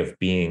joy of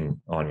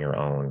being on your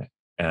own,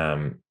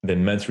 the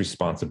immense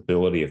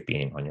responsibility of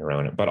being on your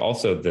own, but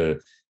also the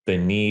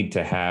need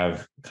to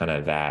have kind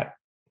of that,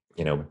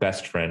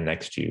 best friend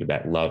next to you,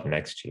 that love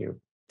next to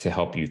you to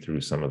help you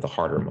through some of the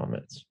harder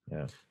moments.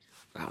 Yeah.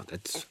 Wow,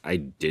 I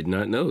did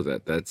not know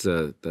that. That's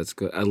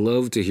good. I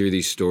love to hear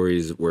these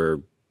stories where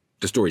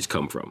the stories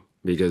come from,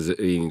 because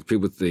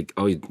people think,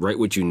 oh, write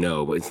what you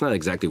know, but it's not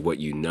exactly what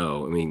you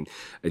know. I mean,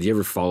 do you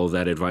ever follow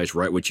that advice?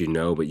 Write what you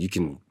know, but you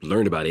can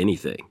learn about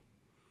anything.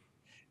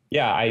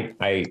 Yeah,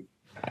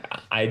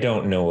 I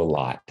don't know a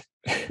lot.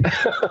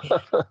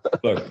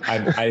 Look,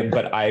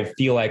 but I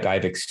feel like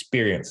I've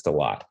experienced a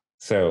lot.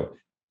 So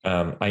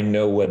I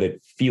know what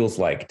it feels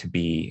like to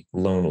be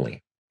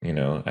lonely.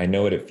 I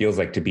know what it feels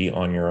like to be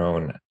on your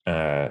own.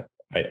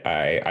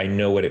 I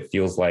know what it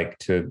feels like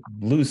to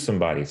lose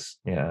somebody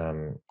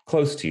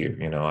close to you.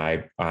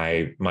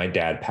 My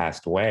dad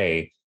passed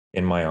away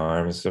in my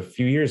arms a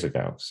few years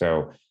ago.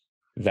 So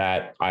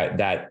that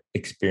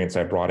experience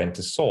I brought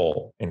into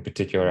Soul, in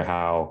particular,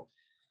 how,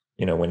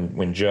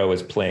 when Joe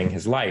is playing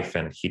his life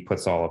and he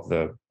puts all of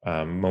the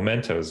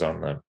mementos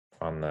on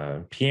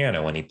the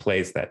piano and he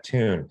plays that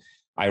tune.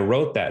 I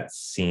wrote that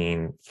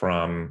scene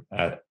from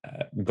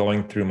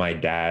going through my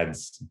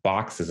dad's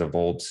boxes of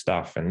old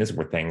stuff, and these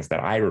were things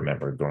that I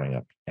remember growing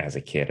up as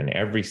a kid, and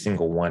every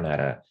single one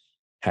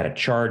had a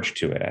charge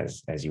to it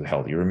as you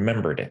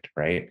remembered it,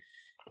 right?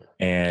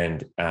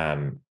 And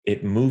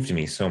it moved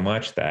me so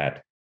much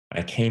that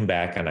I came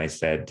back and I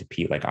said to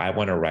Pete, like, I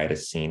want to write a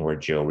scene where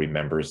Joe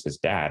remembers his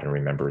dad and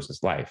remembers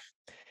his life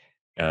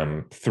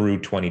through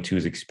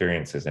 22's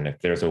experiences. And if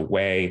there's a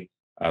way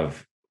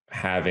of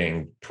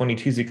having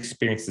 22's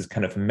experiences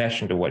kind of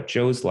mesh into what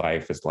Joe's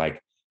life is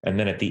like, and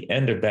then at the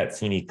end of that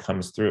scene, he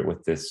comes through it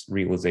with this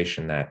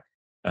realization that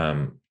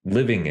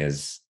living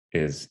is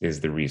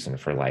the reason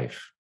for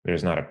life.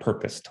 There's not a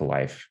purpose to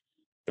life.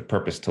 The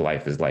purpose to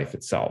life is life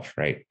itself,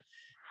 right?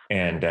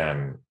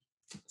 And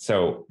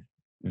so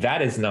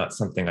that is not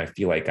something I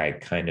feel like I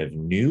kind of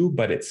knew,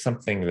 but it's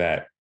something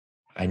that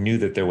I knew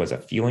that there was a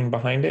feeling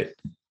behind it.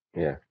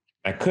 Yeah.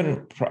 I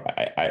couldn't,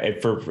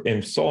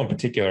 in Soul in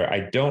particular,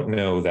 I don't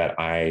know that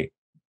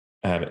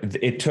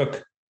it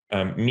took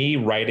me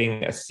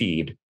writing a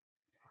seed,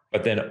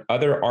 but then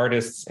other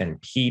artists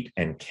and Pete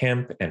and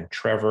Kemp and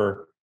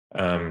Trevor,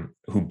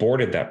 who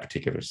boarded that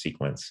particular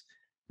sequence,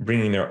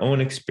 bringing their own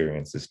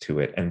experiences to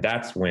it. And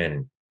that's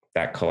when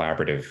that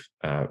collaborative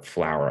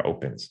flower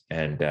opens.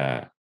 And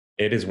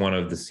it is one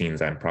of the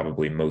scenes I'm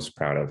probably most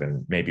proud of,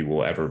 and maybe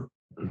will ever,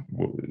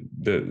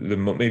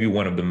 maybe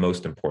one of the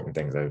most important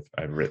things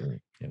I've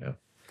written, And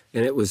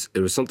it was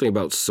something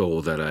about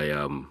Soul that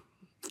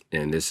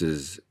and this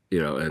is,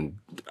 and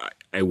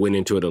I went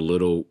into it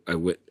I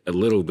went a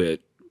little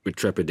bit with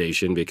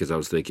trepidation, because I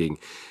was thinking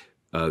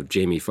of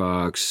Jamie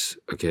Foxx.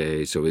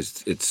 Okay, so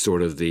it's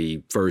sort of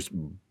the first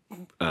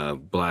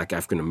Black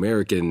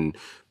African-American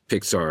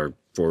Pixar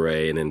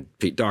foray, and then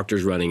Pete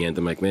Docter's running in.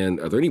 I'm like, man,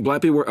 are there any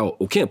Black people?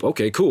 Oh, Kemp.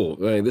 Okay, cool.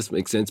 Right, this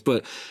makes sense.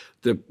 But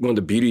one of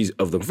the beauties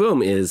of the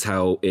film is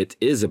how it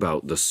is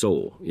about the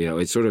soul.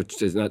 It's sort of,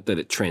 it's not that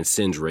it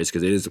transcends race,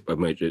 because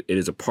it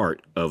is a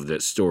part of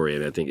that story,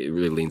 and I think it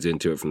really leans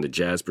into it from the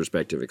jazz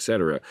perspective, et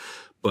cetera.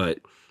 But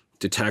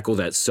to tackle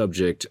that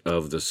subject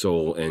of the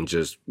soul and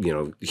just,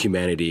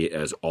 humanity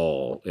as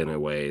all, in a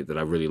way that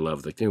I really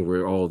love. Like,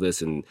 we're all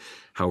this, and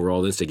how we're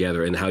all this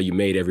together, and how you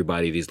made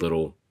everybody these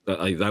little,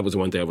 that was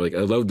one thing I was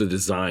like, I love the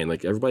design.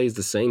 Like, everybody's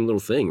the same little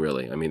thing,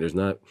 really. I mean, there's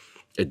not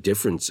a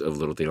difference of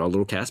little things, all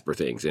little Casper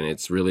things. And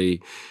it's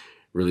really,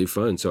 really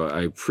fun. So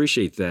I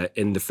appreciate that.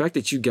 And the fact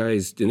that you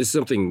guys, and this is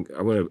something,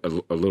 I want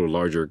a little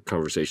larger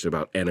conversation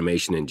about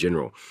animation in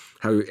general,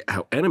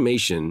 how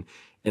animation,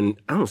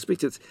 and I don't know, speak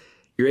to this,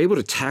 you're able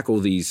to tackle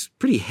these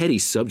pretty heady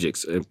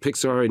subjects.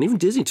 Pixar and even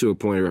Disney, to a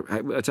point,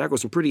 tackle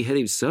some pretty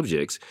heady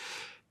subjects.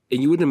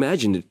 And you wouldn't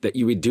imagine that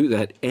you would do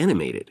that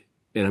animated.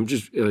 And I'm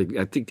just like,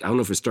 I don't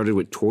know if it started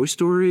with Toy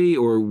Story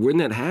or when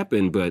that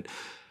happened, but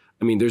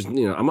I mean, there's,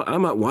 I'm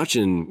not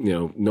watching,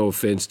 no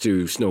offense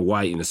to Snow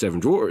White and the Seven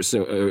Dwarfs,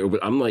 but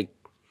I'm like,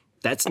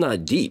 that's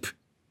not deep.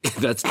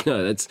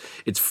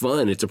 It's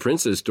fun. It's a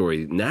princess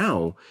story.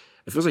 Now,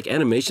 it feels like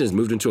animation has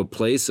moved into a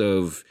place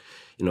of,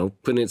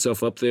 putting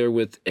itself up there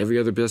with every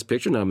other Best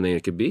Picture nominee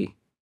it could be.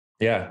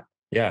 Yeah,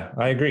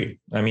 I agree.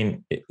 I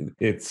mean,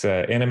 it's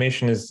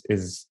animation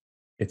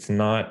it's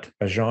not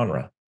a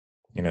genre,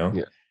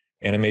 Yeah.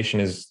 Animation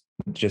is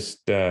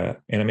just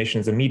animation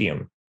is a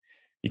medium.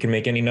 You can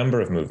make any number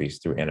of movies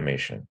through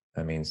animation.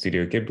 I mean,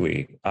 Studio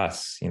Ghibli,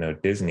 us,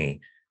 Disney.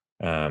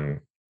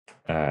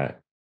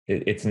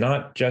 It's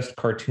not just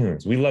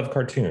cartoons. We love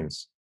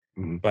cartoons,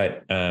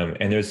 but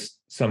and there's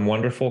some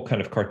wonderful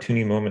kind of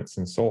cartoony moments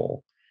in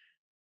Soul.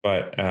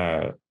 But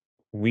I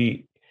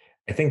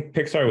think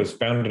Pixar was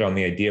founded on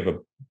the idea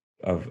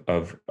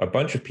of a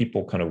bunch of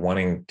people kind of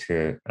wanting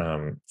to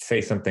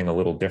say something a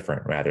little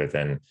different, rather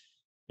than,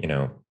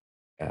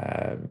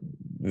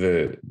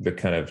 the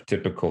kind of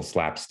typical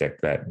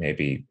slapstick that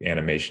maybe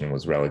animation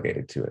was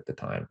relegated to at the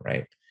time,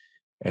 right?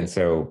 And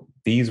so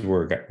these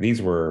were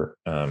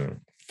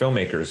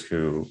filmmakers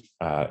who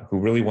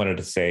really wanted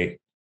to say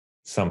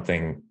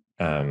something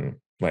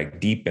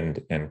like deep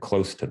and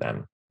close to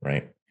them,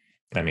 right?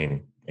 I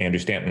mean, Andrew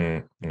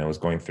Stanton, was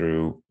going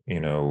through,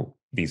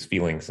 these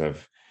feelings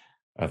of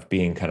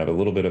being kind of a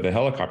little bit of a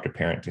helicopter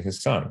parent to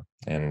his son,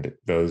 and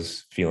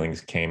those feelings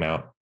came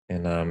out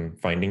in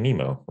Finding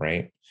Nemo,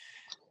 right?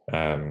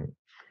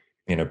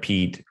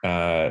 Pete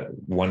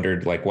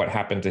wondered, like, what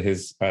happened to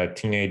his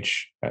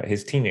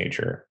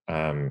teenager,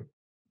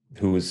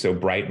 who was so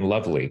bright and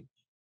lovely,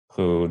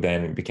 who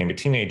then became a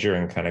teenager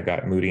and kind of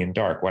got moody and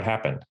dark. What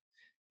happened?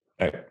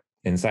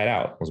 Inside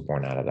Out was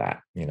born out of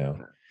that,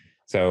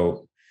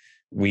 So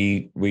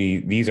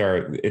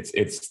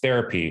it's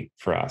therapy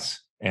for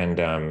us,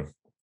 and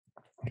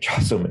which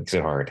also makes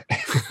it hard.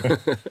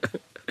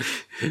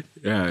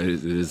 Yeah,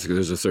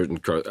 there's a certain.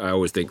 I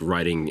always think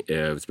writing,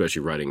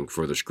 especially writing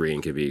for the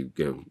screen, can be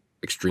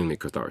extremely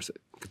cathartic.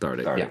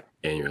 Yeah.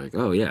 And you're like,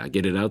 oh yeah,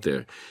 get it out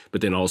there.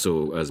 But then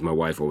also, as my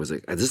wife always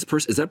like, is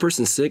that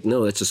person sick?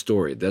 No, that's a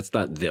story. That's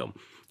not them.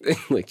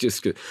 Like,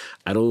 just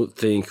I don't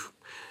think.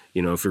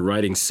 If you're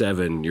writing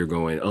Seven, you're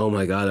going, oh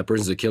my God, that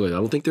person's a killer. I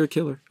don't think they're a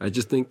killer. I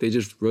just think they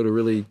just wrote a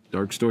really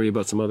dark story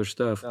about some other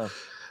stuff. Oh,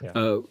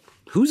 yeah.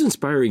 Who's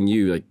inspiring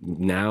you, like,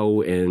 now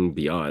and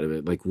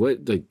beyond? Like, what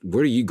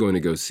are you going to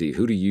go see?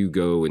 Who do you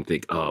go and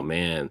think, oh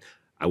man,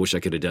 I wish I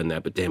could have done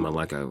that, but damn,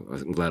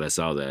 I'm glad I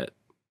saw that.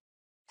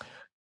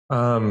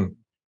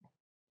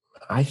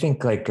 I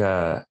think like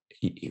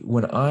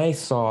when I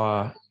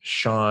saw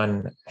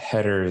Sean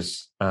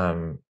Hedder's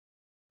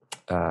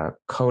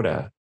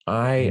Coda,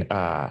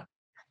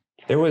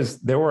 there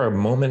were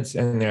moments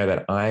in there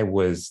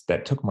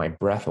that took my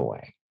breath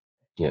away.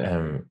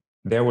 Yeah.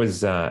 There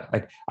was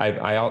like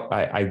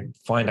I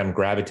find I'm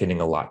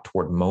gravitating a lot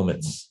toward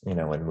moments, in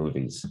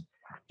movies,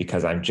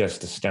 because I'm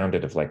just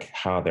astounded of like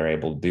how they're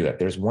able to do that.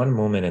 There's one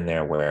moment in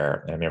there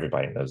where, and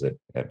everybody knows it,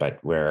 but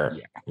where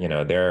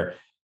they're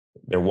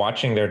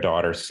watching their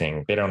daughter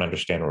sing. They don't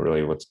understand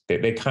really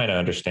they kind of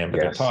understand,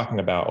 but they're talking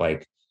about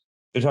what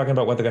they're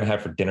going to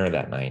have for dinner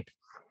that night.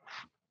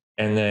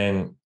 And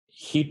then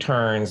he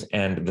turns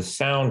and the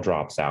sound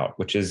drops out,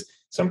 which is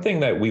something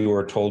that we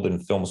were told in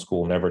film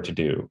school never to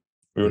do.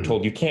 We were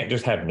told you can't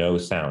just have no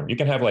sound. You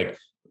can have like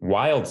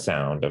wild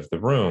sound of the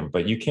room,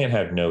 but you can't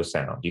have no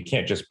sound. You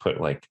can't just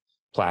put like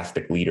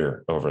plastic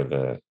leader over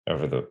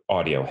the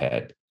audio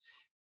head.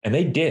 And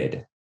they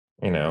did,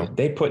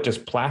 they put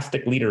just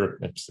plastic leader,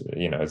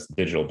 it's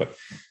digital, but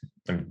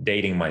I'm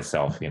dating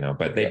myself,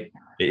 but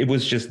it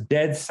was just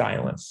dead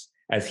silence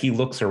as he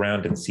looks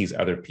around and sees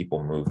other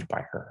people moved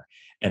by her.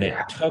 And it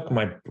took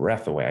my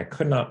breath away. I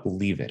could not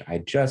believe it. I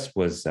just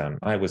was,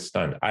 I was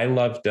stunned. I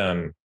loved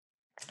that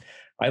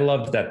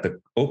the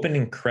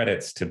opening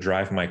credits to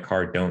Drive My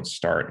Car don't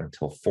start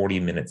until 40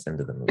 minutes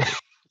into the movie.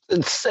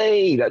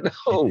 Insane. I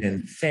know. It's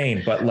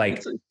insane. But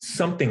like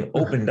something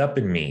opened up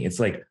in me. It's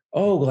like,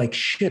 oh, like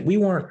shit, we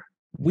were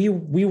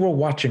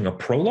watching a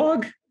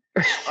prologue.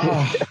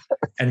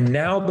 And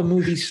now the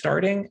movie's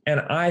starting.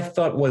 And I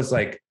thought was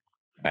like,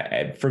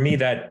 for me,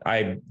 that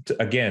I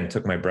again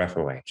took my breath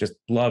away. Just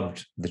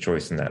loved the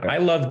choice in that. I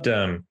loved,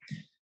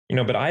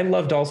 but I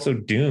loved also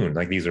Dune.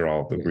 Like these are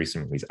all the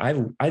recent movies. I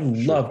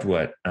loved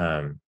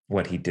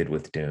what he did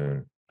with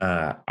Dune.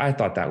 I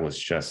thought that was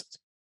just,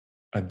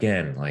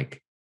 again,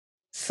 like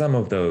some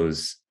of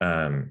those,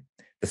 the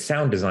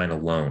sound design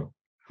alone.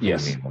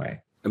 Yes. Blew me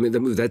away. I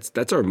mean,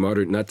 that's our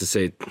modern, not to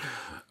say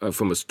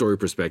from a story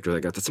perspective,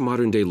 like that's a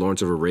modern day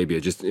Lawrence of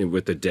Arabia, just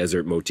with the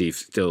desert motif.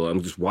 Still,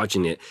 I'm just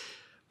watching it.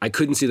 I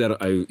couldn't see that.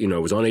 It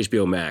was on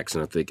HBO Max,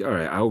 and I think, all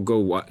right, I'll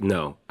go.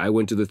 No, I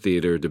went to the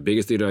theater, the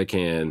biggest theater I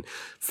can,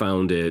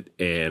 found it,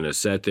 and I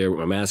sat there with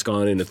my mask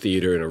on in the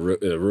theater in a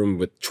room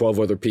with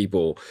 12 other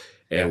people,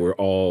 and we're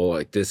all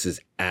like, this is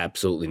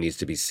absolutely needs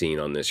to be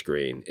seen on this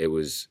screen.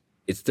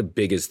 It's the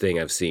biggest thing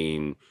I've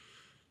seen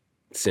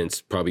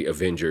since probably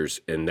Avengers,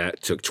 and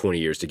that took 20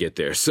 years to get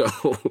there. So,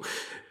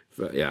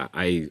 but yeah,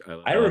 I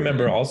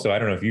remember also, I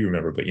don't know if you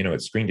remember, but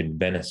it screened in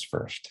Venice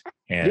first.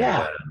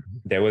 And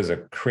there was a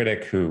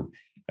critic who,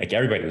 like,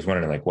 everybody was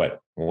wondering like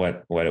what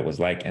it was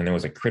like. And there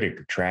was a critic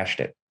who trashed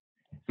it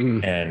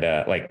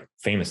and like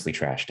famously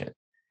trashed it.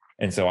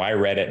 And so I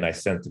read it and I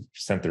sent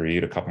the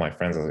review to a couple of my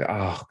friends. I was like,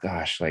 oh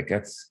gosh, like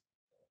that's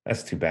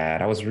too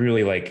bad. I was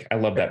really like, I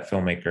love that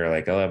filmmaker.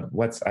 Like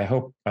I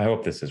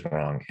hope this is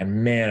wrong.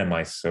 And man, am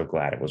I so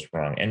glad it was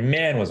wrong. And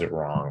man, was it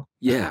wrong.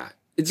 Yeah.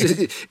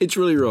 It's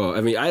really raw.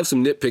 I mean, I have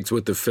some nitpicks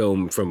with the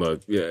film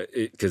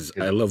because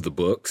I love the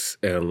books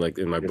and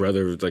my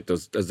brother, like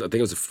those, I think it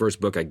was the first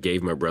book I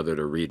gave my brother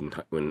to read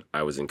when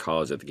I was in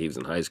college. I think he was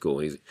in high school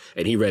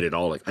and he read it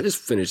all. Like I just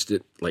finished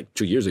it like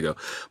 2 years ago,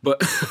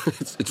 but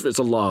it's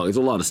a lot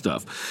of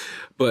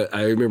stuff. But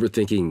I remember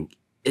thinking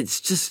it's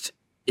just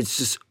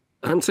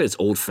I don't say it's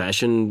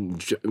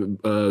old-fashioned,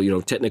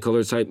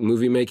 Technicolor type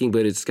movie making,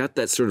 but it's got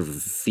that sort of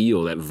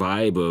feel, that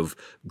vibe of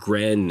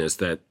grandness,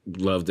 that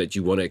love that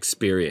you want to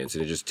experience,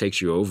 and it just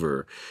takes you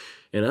over.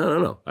 And I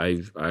don't know,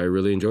 I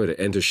really enjoyed it.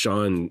 And to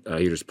Sean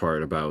Heater's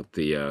part about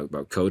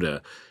about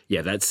Coda,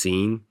 that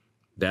scene,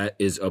 that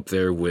is up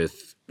there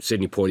with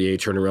Sidney Poitier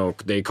turning around.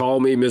 They call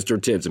me Mr.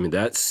 Tibbs. I mean,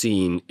 that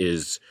scene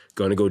is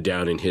going to go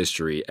down in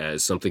history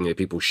as something that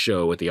people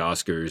show at the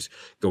Oscars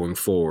going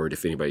forward.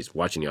 If anybody's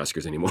watching the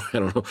Oscars anymore, I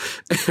don't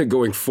know.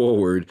 Going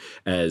forward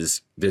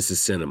as this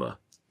is cinema.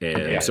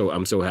 And so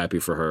I'm so happy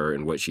for her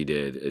and what she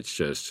did. It's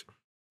just.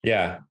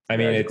 Yeah. I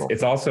mean,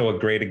 it's also a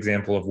great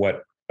example of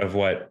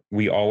what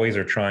we always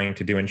are trying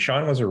to do. And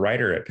Sean was a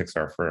writer at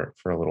Pixar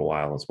for a little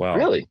while as well.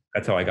 Really?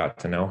 That's how I got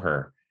to know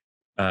her.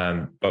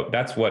 But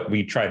that's what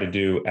we try to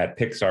do at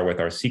Pixar with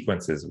our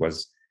sequences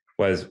was,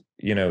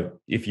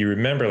 if you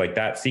remember, like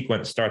that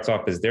sequence starts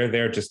off as they're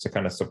there just to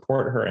kind of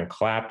support her and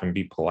clap and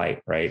be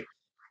polite, right?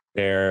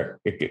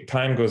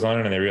 Time goes on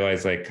and they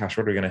realize like, gosh,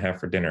 what are we going to have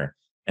for dinner?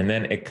 And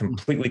then it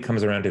completely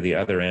comes around to the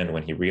other end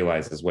when he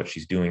realizes what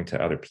she's doing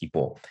to other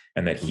people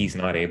and that he's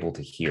not able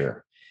to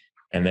hear.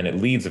 And then it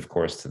leads, of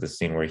course, to the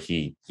scene where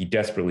he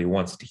desperately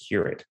wants to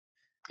hear it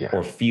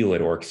or feel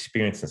it or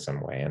experience in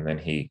some way. And then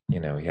he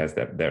has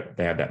that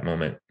they have that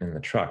moment in the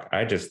truck.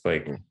 I just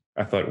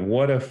I thought,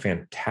 what a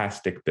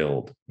fantastic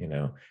build,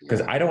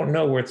 because I don't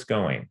know where it's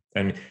going.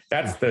 And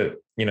that's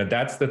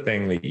that's the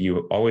thing that you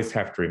always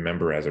have to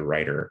remember as a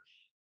writer.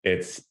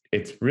 It's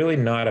really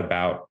not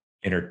about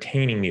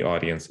entertaining the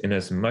audience in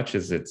as much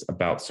as it's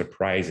about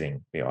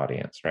surprising the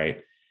audience,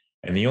 right?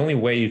 And the only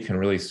way you can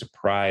really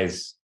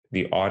surprise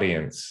the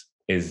audience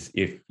is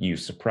if you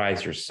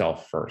surprise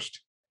yourself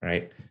first,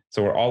 right?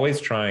 So we're always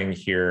trying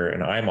here,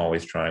 and I'm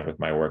always trying with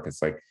my work.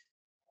 It's like,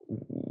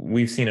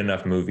 we've seen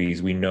enough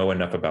movies, we know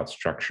enough about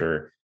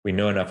structure, we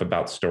know enough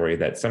about story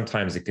that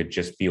sometimes it could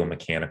just feel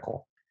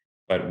mechanical.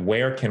 But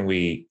where can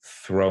we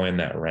throw in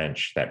that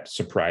wrench that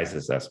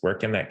surprises us? Where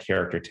can that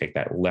character take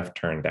that left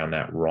turn down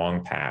that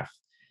wrong path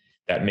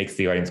that makes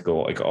the audience go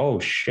like, oh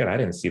shit, I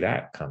didn't see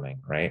that coming,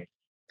 right?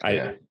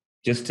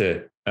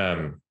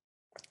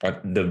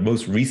 The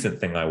most recent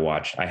thing I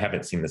watched, I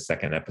haven't seen the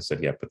second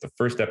episode yet, but the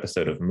first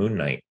episode of Moon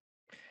Knight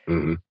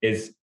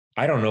is,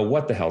 I don't know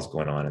what the hell's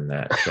going on in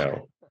that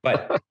show,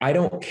 but I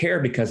don't care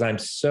because I'm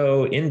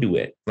so into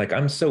it. Like,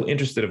 I'm so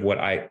interested of what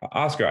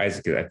Oscar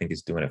Isaac, I think,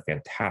 is doing a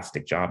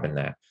fantastic job in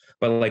that.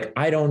 But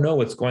I don't know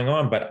what's going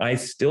on, but I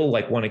still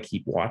want to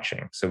keep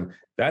watching. So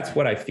that's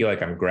what I feel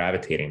like I'm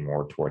gravitating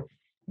more toward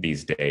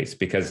these days,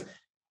 because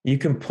you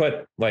can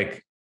put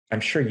I'm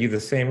sure you the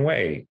same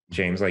way,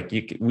 James.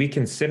 We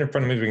can sit in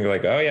front of movies and go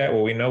like, oh yeah,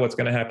 well, we know what's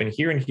going to happen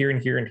here and here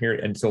and here and here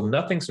until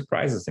nothing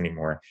surprises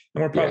anymore.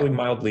 And we're probably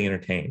mildly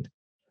entertained.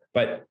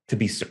 But to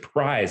be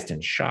surprised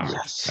and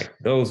shocked,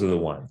 those are the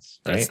ones.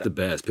 Right? That's the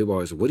best. People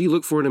always say, what do you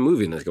look for in a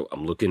movie? And they go,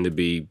 I'm looking to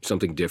be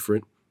something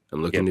different.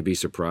 I'm looking to be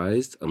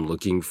surprised. I'm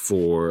looking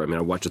for,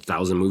 I watch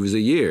 1,000 movies a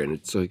year. And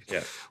it's like,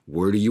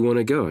 where do you want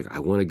to go? I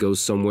want to go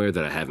somewhere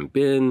that I haven't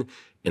been,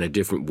 in a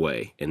different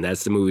way. And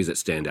that's the movies that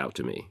stand out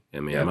to me.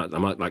 I'm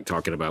not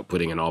talking about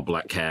putting an all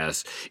black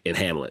cast in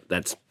Hamlet.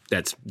 That's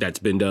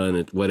been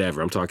done,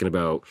 whatever. I'm talking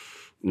about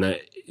not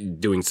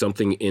doing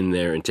something in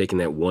there and taking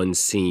that one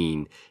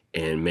scene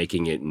and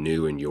making it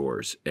new and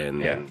yours.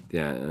 And I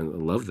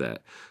love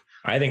that.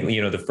 I think,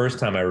 the first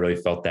time I really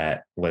felt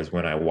that was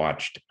when I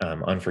watched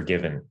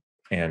Unforgiven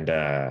and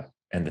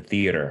the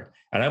theater.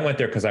 And I went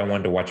there because I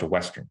wanted to watch a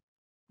Western.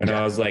 And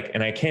I was like,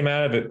 and I came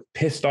out of it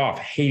pissed off,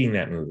 hating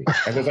that movie.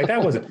 I was like,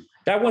 that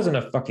wasn't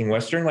a fucking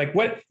Western. Like,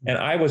 what? And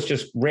I was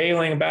just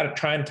railing about it,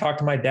 trying to talk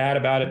to my dad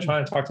about it,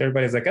 trying to talk to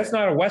everybody. I was like, that's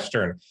not a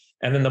Western.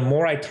 And then the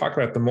more I talked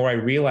about it, the more I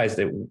realized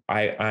that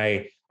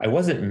I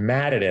wasn't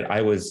mad at it. I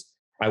was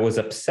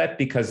upset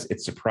because it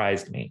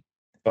surprised me.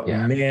 But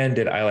man,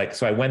 did I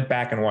so I went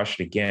back and watched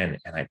it again,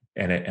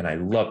 and I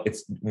love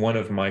it's one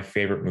of my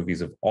favorite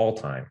movies of all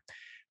time,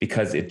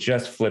 because it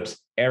just flips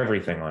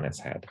everything on its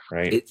head,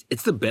 right?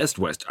 It's the best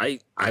Western.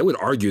 I would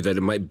argue that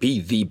it might be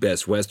the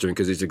best Western,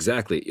 because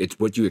it's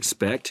what you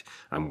expect.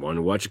 I'm going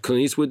to watch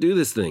Clint Eastwood do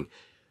this thing.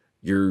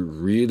 You're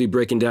really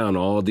breaking down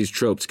all these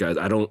tropes, guys.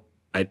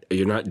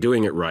 You're not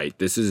doing it right.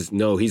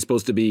 He's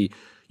supposed to be,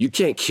 you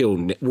can't kill,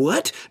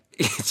 what?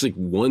 It's like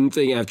one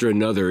thing after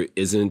another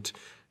isn't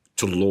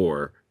to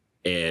lore,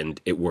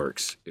 and it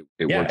works.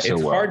 It works so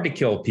well. It's hard to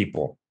kill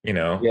people,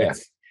 Yeah.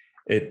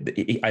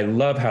 I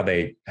love how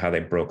they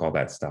broke all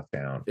that stuff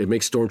down. It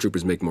makes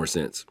stormtroopers make more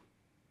sense.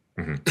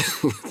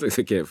 Mm-hmm.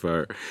 They can't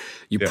fire.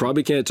 You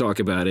probably can't talk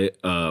about it.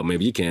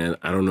 Maybe you can.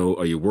 I don't know.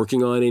 Are you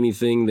working on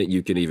anything that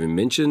you can even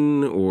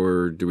mention,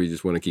 or do we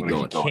just want to keep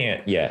going?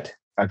 Can't yet.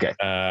 Okay,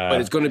 but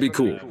it's going to be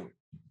cool.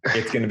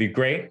 It's going to be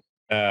great,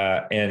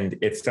 and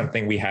it's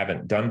something we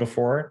haven't done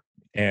before,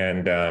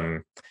 and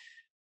I'm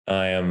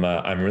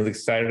really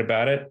excited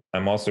about it.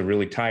 I'm also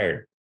really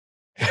tired.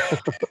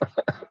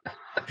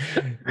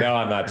 No,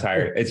 I'm not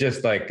tired. It's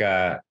just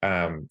I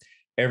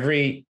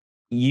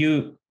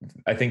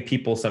think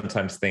people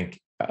sometimes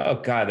think, oh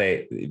God,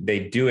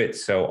 they do it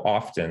so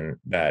often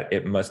that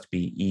it must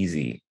be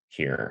easy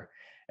here.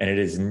 And it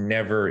is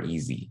never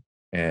easy.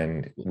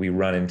 And we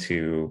run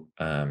into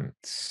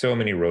so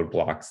many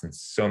roadblocks and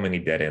so many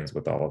dead ends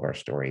with all of our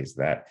stories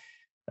that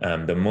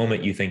the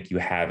moment you think you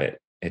have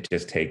it, it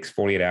just takes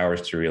 48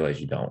 hours to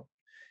realize you don't.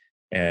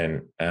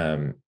 And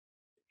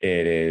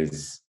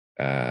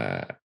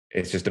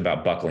it's just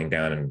about buckling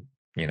down and,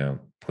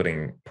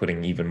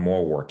 putting even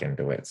more work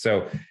into it.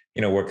 So,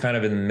 we're kind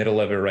of in the middle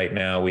of it right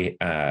now. We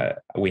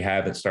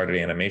haven't started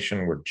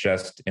animation. We're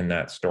just in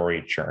that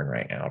story churn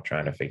right now,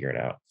 trying to figure it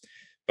out.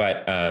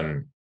 But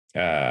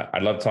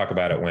I'd love to talk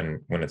about it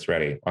when it's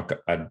ready.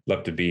 I'd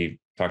love to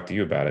talk to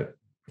you about it.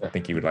 I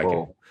think you would like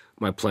it.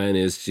 My plan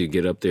is to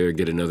get up there,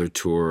 get another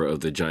tour of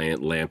the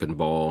giant lamp and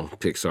ball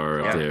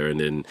Pixar up there, and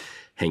then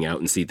hang out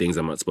and see things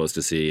I'm not supposed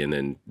to see, and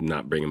then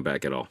not bring them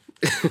back at all.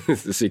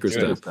 The secret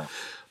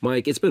stuff.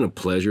 Mike, it's been a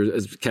pleasure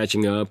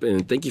catching up,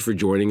 and thank you for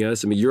joining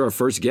us. You're our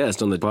first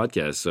guest on the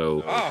podcast,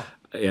 so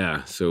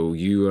so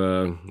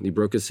you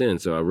broke us in,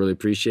 so I really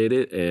appreciate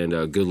it,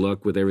 and good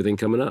luck with everything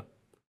coming up.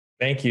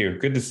 Thank you.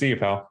 Good to see you,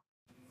 pal.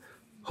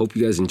 Hope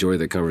you guys enjoyed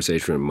the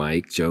conversation with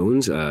Mike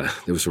Jones. There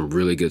was some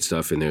really good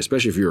stuff in there,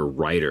 especially if you're a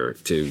writer,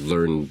 to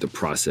learn the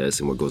process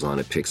and what goes on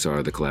at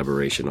Pixar, the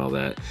collaboration, all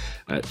that.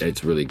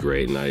 It's really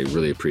great, and I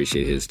really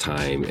appreciate his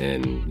time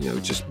and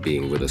just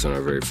being with us on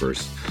our very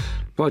first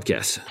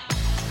podcast.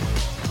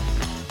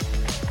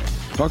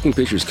 Talking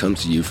Pictures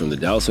comes to you from the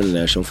Dallas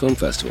International Film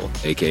Festival,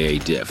 aka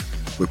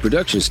DIFF, with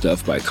production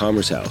stuff by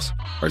Commerce House.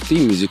 Our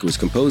theme music was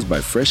composed by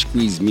Fresh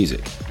Squeezed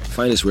Music.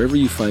 Find us wherever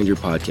you find your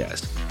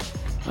podcast.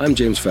 I'm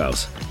James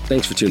Faust.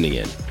 Thanks for tuning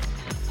in.